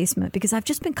this basement because I've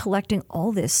just been collecting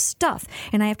all this stuff.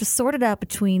 And I have to sort it out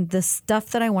between the stuff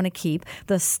that I want to keep,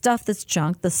 the stuff that's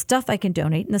junk, the stuff I can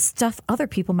donate, and the stuff other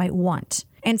people might want.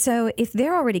 And so if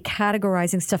they're already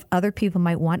categorizing stuff other people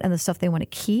might want and the stuff they want to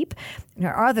keep,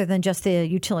 other than just the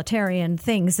utilitarian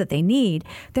things that they need,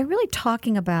 they're really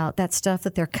talking about that stuff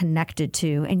that they're connected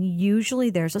to. And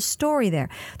usually there's a story there.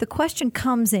 The question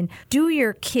comes in, do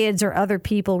your kids or other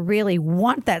people really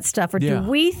want that stuff, or do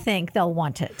we think they'll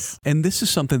want it? And this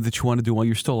is something that you want to do while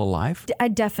you're still alive? I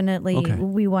definitely,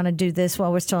 we want to do this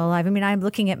while we're still alive. I mean, I'm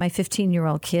looking at my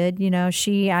 15-year-old kid.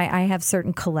 I have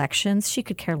certain collections. She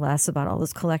could care less about all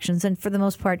those collections. And for the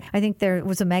most part, I think there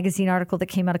was a magazine article that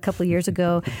came out a couple of years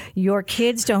ago. Your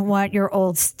kids don't want your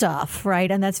old stuff, right?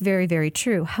 And that's very, very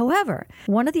true. However,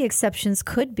 one of the exceptions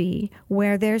could be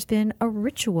where there's been a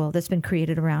ritual that's been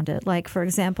created around it. Like, for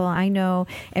example, I know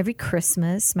every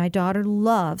Christmas, my daughter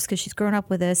loves, because she's grown up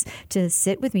with us, to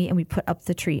sit with me and we put up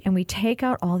the tree and we take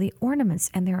out all the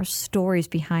ornaments, and there are stories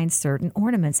behind certain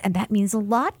ornaments, and that means a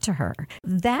lot to her.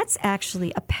 That's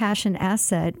actually a passion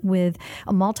asset with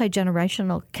a multi-generational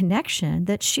connection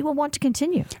that she will want to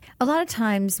continue. A lot of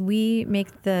times we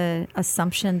make the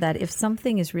assumption that if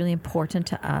something is really important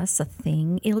to us, a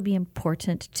thing, it'll be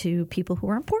important to people who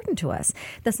are important to us.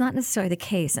 That's not necessarily the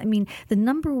case. I mean, the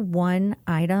number one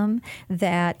item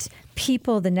that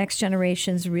people, the next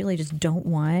generations, really just don't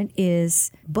want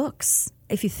is books.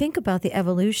 If you think about the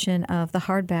evolution of the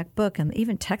hardback book and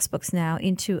even textbooks now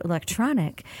into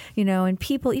electronic, and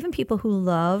even people who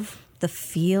love the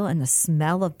feel and the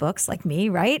smell of books like me,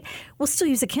 right, will still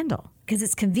use a Kindle because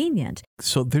it's convenient.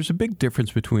 So there's a big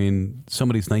difference between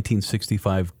somebody's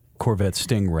 1965 Corvette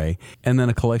Stingray and then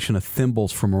a collection of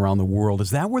thimbles from around the world.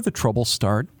 Is that where the troubles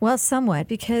start? Well, somewhat,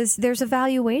 because there's a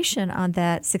valuation on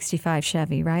that 65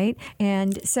 Chevy, right?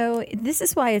 And so this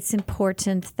is why it's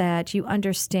important that you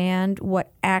understand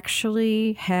what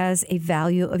actually has a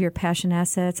value of your passion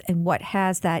assets and what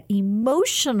has that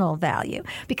emotional value,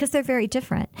 because they're very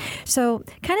different. So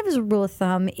kind of as a rule of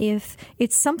thumb, if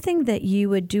it's something that you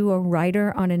would do a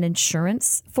rider on an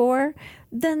insurance for,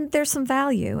 then there's some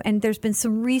value, and there's been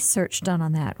some research done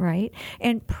on that, right?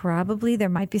 And probably there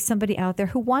might be somebody out there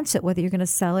who wants it, whether you're going to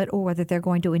sell it or whether they're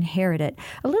going to inherit it.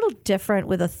 A little different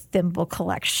with a thimble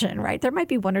collection, right? There might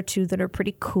be one or two that are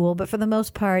pretty cool, but for the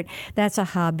most part, that's a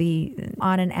hobby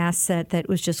on an asset that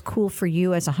was just cool for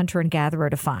you as a hunter and gatherer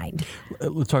to find.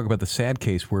 Let's talk about the sad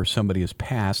case where somebody has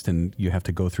passed and you have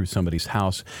to go through somebody's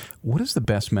house. What is the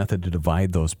best method to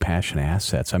divide those passion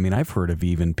assets? I mean, I've heard of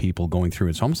even people going through,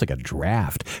 it's almost like a draft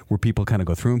where people kind of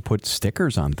go through and put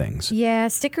stickers on things. Yeah,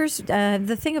 stickers.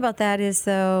 The thing about that is,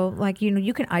 though, like,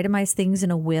 you can itemize things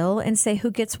in a will and say who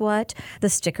gets what. The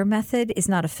sticker method is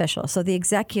not official. So the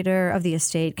executor of the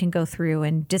estate can go through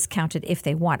and discount it if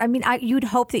they want. I mean, you'd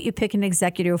hope that you pick an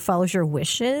executor who follows your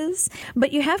wishes,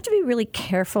 but you have to be really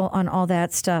careful on all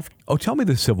that stuff. Oh, tell me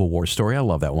the Civil War story. I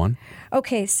love that one.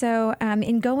 Okay, so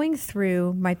in going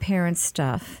through my parents'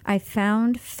 stuff, I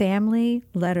found family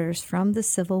letters from the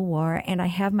Civil War, and I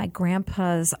have my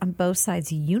grandpa's on both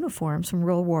sides uniforms from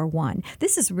World War I.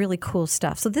 This is really cool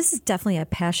stuff. So this is definitely a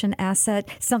passion asset,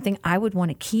 something I would want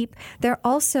to keep. There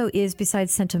also is,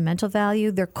 besides sentimental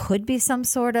value, there could be some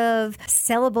sort of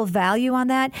sellable value on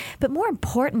that. But more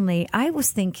importantly, I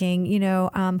was thinking,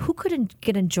 who could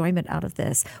get enjoyment out of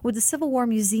this? Would the Civil War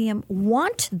Museum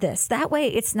want this? That way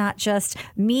it's not just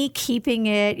me keeping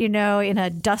it, in a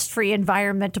dust-free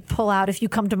environment to pull out if you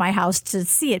come to my house to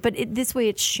see it. But this way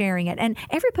it's sharing it. And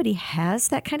everybody has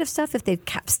that kind of stuff if they've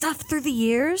kept stuff through the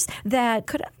years that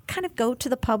could kind of go to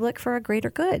the public for a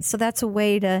greater good. So that's a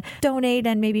way to donate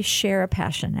and maybe share a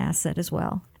passion asset as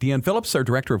well. Deanne Phillips, our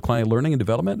Director of Client Learning and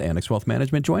Development, Annex Wealth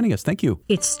Management, joining us. Thank you.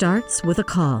 It starts with a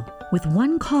call. With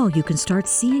one call, you can start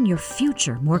seeing your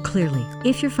future more clearly.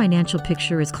 If your financial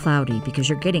picture is cloudy because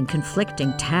you're getting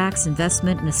conflicting tax,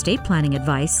 investment, and estate planning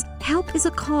advice, help is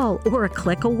a call or a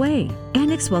click away.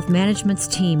 Annex Wealth Management's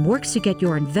team works to get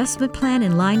your investment plan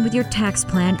in line with your tax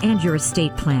plan and your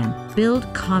estate plan.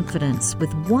 Build confidence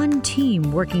with one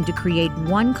team working to create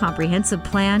one comprehensive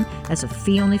plan as a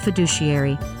fee-only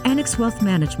fiduciary. Annex Wealth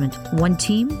Management. One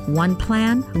team, one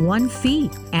plan, one fee.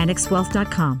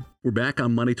 AnnexWealth.com. We're back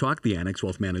on Money Talk, the Annex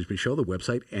Wealth Management Show, the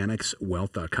website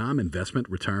annexwealth.com. Investment,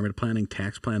 retirement planning,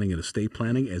 tax planning, and estate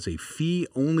planning as a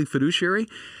fee-only fiduciary.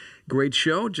 Great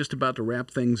show. Just about to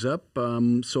wrap things up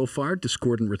so far.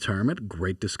 Discordant retirement.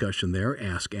 Great discussion there.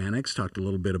 Ask Annex. Talked a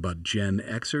little bit about Gen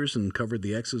Xers and covered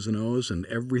the X's and O's and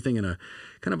everything in a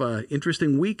kind of a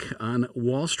interesting week on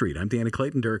Wall Street. I'm Danny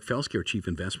Clayton. Derek Felsky, our Chief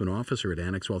Investment Officer at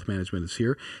Annex Wealth Management, is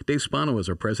here. Dave Spano is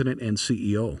our President and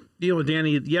CEO. You know,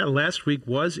 Danny, last week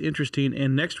was interesting,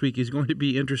 and next week is going to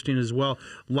be interesting as well.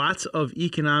 Lots of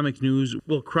economic news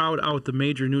will crowd out the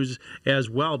major news as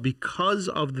well because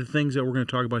of the things that we're going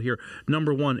to talk about here.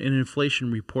 Number one, an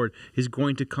inflation report is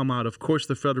going to come out. Of course,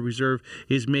 the Federal Reserve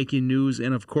is making news,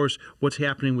 and of course, what's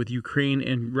happening with Ukraine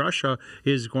and Russia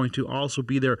is going to also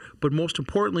be there. But most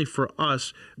importantly for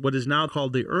us, what is now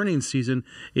called the earnings season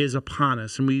is upon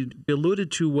us. And we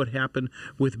alluded to what happened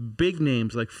with big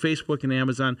names like Facebook and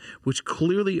Amazon, which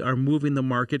clearly are moving the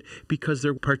market because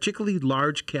they're particularly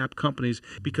large cap companies,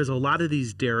 because a lot of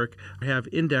these, Derek, have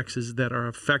indexes that are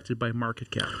affected by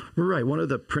market cap. Right. One of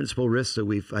the principal risks that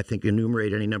we've, I think,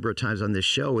 enumerated any number of times on this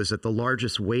show is that the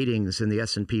largest weightings in the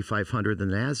S&P 500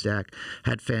 and the NASDAQ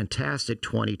had fantastic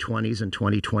 2020s and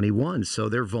 2021, so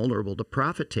they're vulnerable to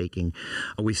profit taking.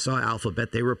 We saw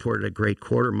Alphabet. They reported a great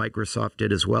quarter. Microsoft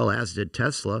did as well, as did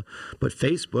Tesla. But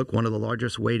Facebook, one of the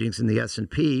largest weightings in the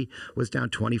S&P, was down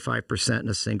 25% in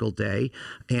a single day.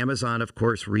 Amazon, of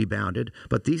course, rebounded.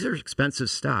 But these are expensive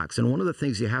stocks. And one of the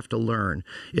things you have to learn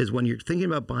is when you're thinking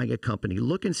about buying a company,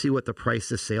 look and see what the price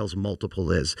to sales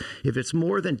multiple is. If it's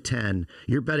more than 10,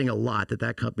 you're betting a lot that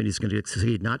that company is going to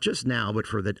succeed, not just now, but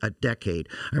for a decade.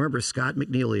 I remember Scott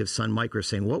McNeely of Sun Micro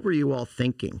saying, what were you all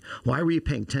thinking? Why were you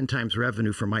paying 10 times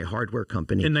revenue for my hardware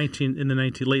company? In the late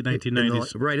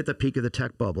 1990s. Right at the peak of the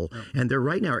tech bubble. Yep. And there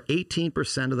right now are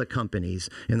 18% of the companies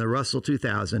in the Russell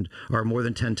 2000 are more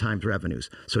than 10 times revenues.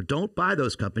 So don't buy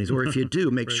those companies. Or if you do,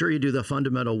 make sure you do the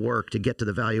fundamental work to get to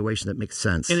the valuation that makes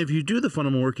sense. And if you do the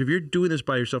fundamental work, if you're doing this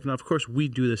by yourself, now, of course, we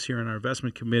do this here in our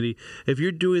investment committee. If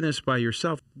you're doing this by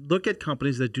yourself, look at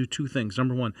companies that do two things.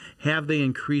 Number one, have they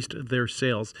increased their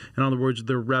sales? In other words,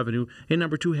 their revenue. And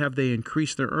number two, have they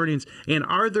increased their earnings? And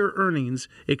are their earnings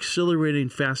accelerating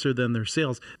faster than their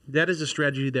sales? That is a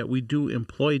strategy that we do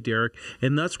employ, Derek.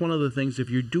 And that's one of the things, if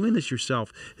you're doing this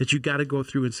yourself, that you got to go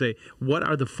through and say, what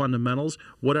are the fundamentals?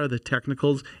 What are the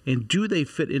technicals? And do they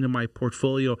fit into my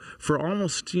portfolio? For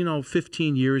almost,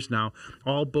 15 years now,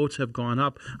 all boats have gone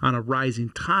up on a rising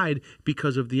tide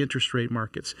because of the interest rate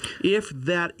markets. If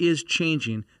that is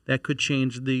changing, that could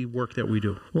change the work that we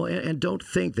do. Well, and don't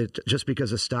think that just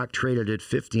because a stock traded at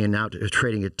 50 and now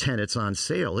trading at 10, it's on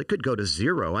sale. It could go to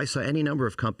zero. I saw any number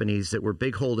of companies that were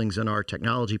big holdings in our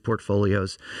technology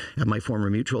portfolios at my former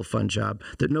mutual fund job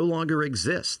that no longer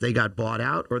exist. They got bought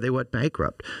out or they went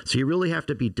bankrupt. So you really have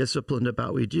to be disciplined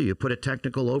about what you do. You put a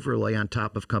technical overlay on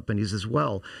top of companies as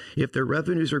well. If their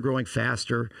revenues are growing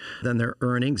faster than their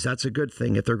earnings, that's a good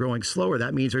thing. If they're growing slower,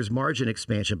 that means there's margin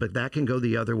expansion, but that can go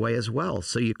the other way as well.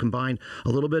 So you combine a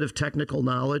little bit of technical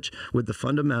knowledge with the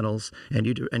fundamentals, and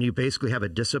you basically have a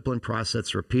disciplined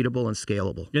process, repeatable and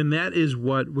scalable. And that is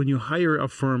what, when you hire a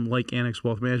firm like Annex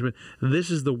Wealth Management,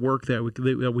 this is the work that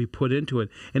we put into it.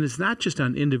 And it's not just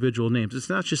on individual names. It's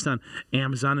not just on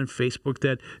Amazon and Facebook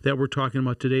that we're talking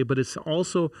about today, but it's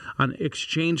also on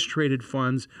exchange-traded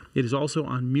funds. It is also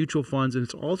on mutual funds, and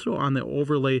it's also on the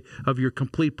overlay of your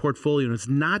complete portfolio. And it's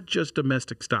not just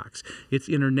domestic stocks. It's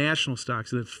international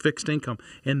stocks, and it's fixed income.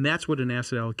 And that's what an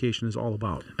asset allocation is all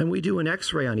about. And we do an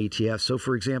X-ray on ETFs. So,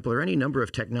 for example, there are any number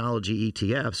of technology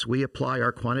ETFs. We apply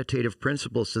our quantitative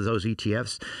principles to those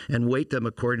ETFs and weight them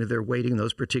according to their weighting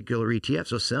those particular ETFs.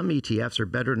 So some ETFs are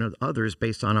better than others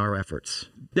based on our efforts.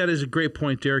 That is a great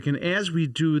point, Derek. And as we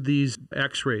do these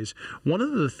X-rays, one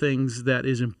of the things that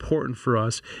is important for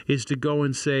us is to go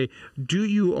and say, do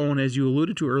you own, as you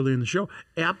alluded to earlier in the show,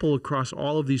 Apple across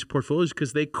all of these portfolios?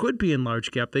 Because they could be in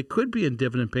large cap, they could be in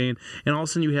dividend paying, and also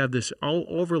of a sudden you have this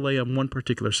overlay on one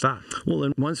particular stock. Well,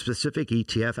 in one specific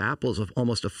ETF, Apple's of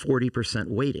almost a 40%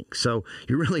 weighting. So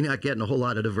you're really not getting a whole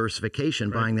lot of diversification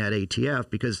buying that ETF,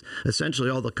 because essentially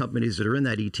all the companies that are in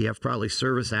that ETF probably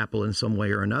service Apple in some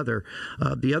way or another.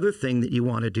 The other thing that you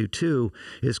want to do too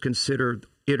is consider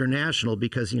international,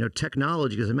 because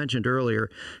technology, as I mentioned earlier,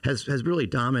 has really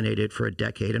dominated for a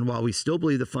decade. And while we still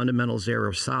believe the fundamentals there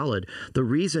are solid, the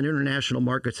reason international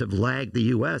markets have lagged the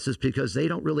U.S. is because they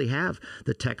don't really have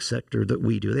the tech sector that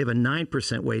we do. They have a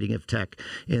 9% weighting of tech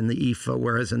in the EFA,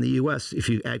 whereas in the U.S., if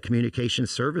you add communication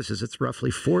services, it's roughly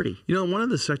 40. One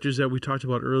of the sectors that we talked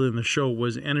about earlier in the show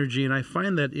was energy, and I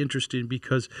find that interesting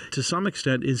because to some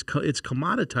extent it's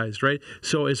commoditized, right?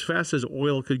 So as fast as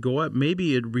oil could go up,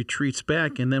 maybe it retreats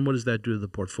back. And then what does that do to the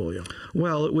portfolio?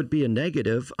 Well, it would be a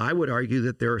negative. I would argue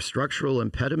that there are structural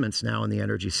impediments now in the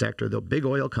energy sector. The big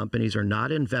oil companies are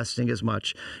not investing as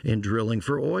much in drilling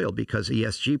for oil because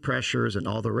ESG pressures and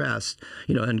all the rest,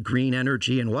 and green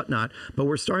energy and whatnot. But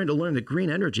we're starting to learn that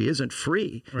green energy isn't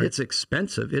free. Right. It's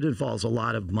expensive. It involves a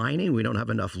lot of mining. We don't have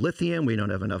enough lithium. We don't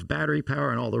have enough battery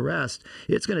power and all the rest.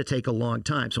 It's going to take a long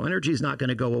time. So energy is not going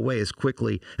to go away as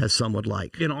quickly as some would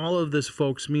like. And all of this,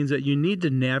 folks, means that you need to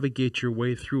navigate your way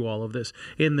through all of this.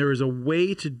 And there is a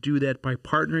way to do that by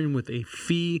partnering with a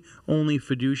fee-only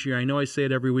fiduciary. I know I say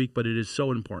it every week, but it is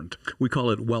so important. We call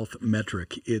it Wealth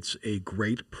Metric. It's a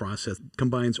great process.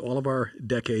 Combines all of our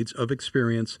decades of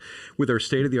experience with our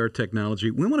state-of-the-art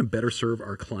technology. We want to better serve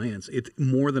our clients. It's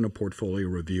more than a portfolio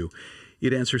review.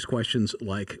 It answers questions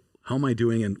like, how am I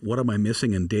doing and what am I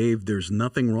missing? And Dave, there's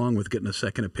nothing wrong with getting a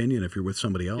second opinion if you're with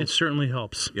somebody else. It certainly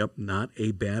helps. Yep, not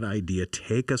a bad idea.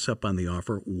 Take us up on the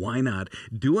offer. Why not?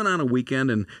 Do it on a weekend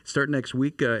and start next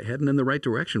week heading in the right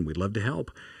direction. We'd love to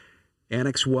help.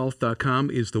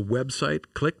 AnnexWealth.com is the website.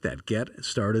 Click that Get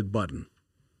Started button.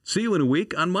 See you in a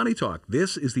week on Money Talk.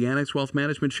 This is the Annex Wealth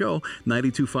Management Show,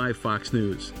 92.5 Fox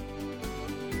News.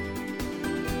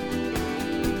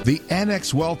 The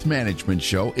Annex Wealth Management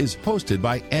Show is hosted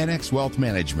by Annex Wealth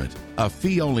Management, a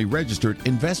fee-only registered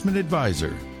investment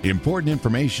advisor. Important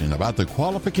information about the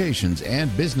qualifications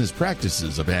and business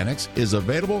practices of Annex is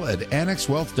available at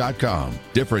AnnexWealth.com.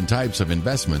 Different types of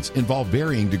investments involve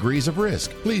varying degrees of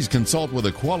risk. Please consult with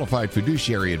a qualified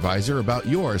fiduciary advisor about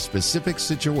your specific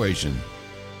situation.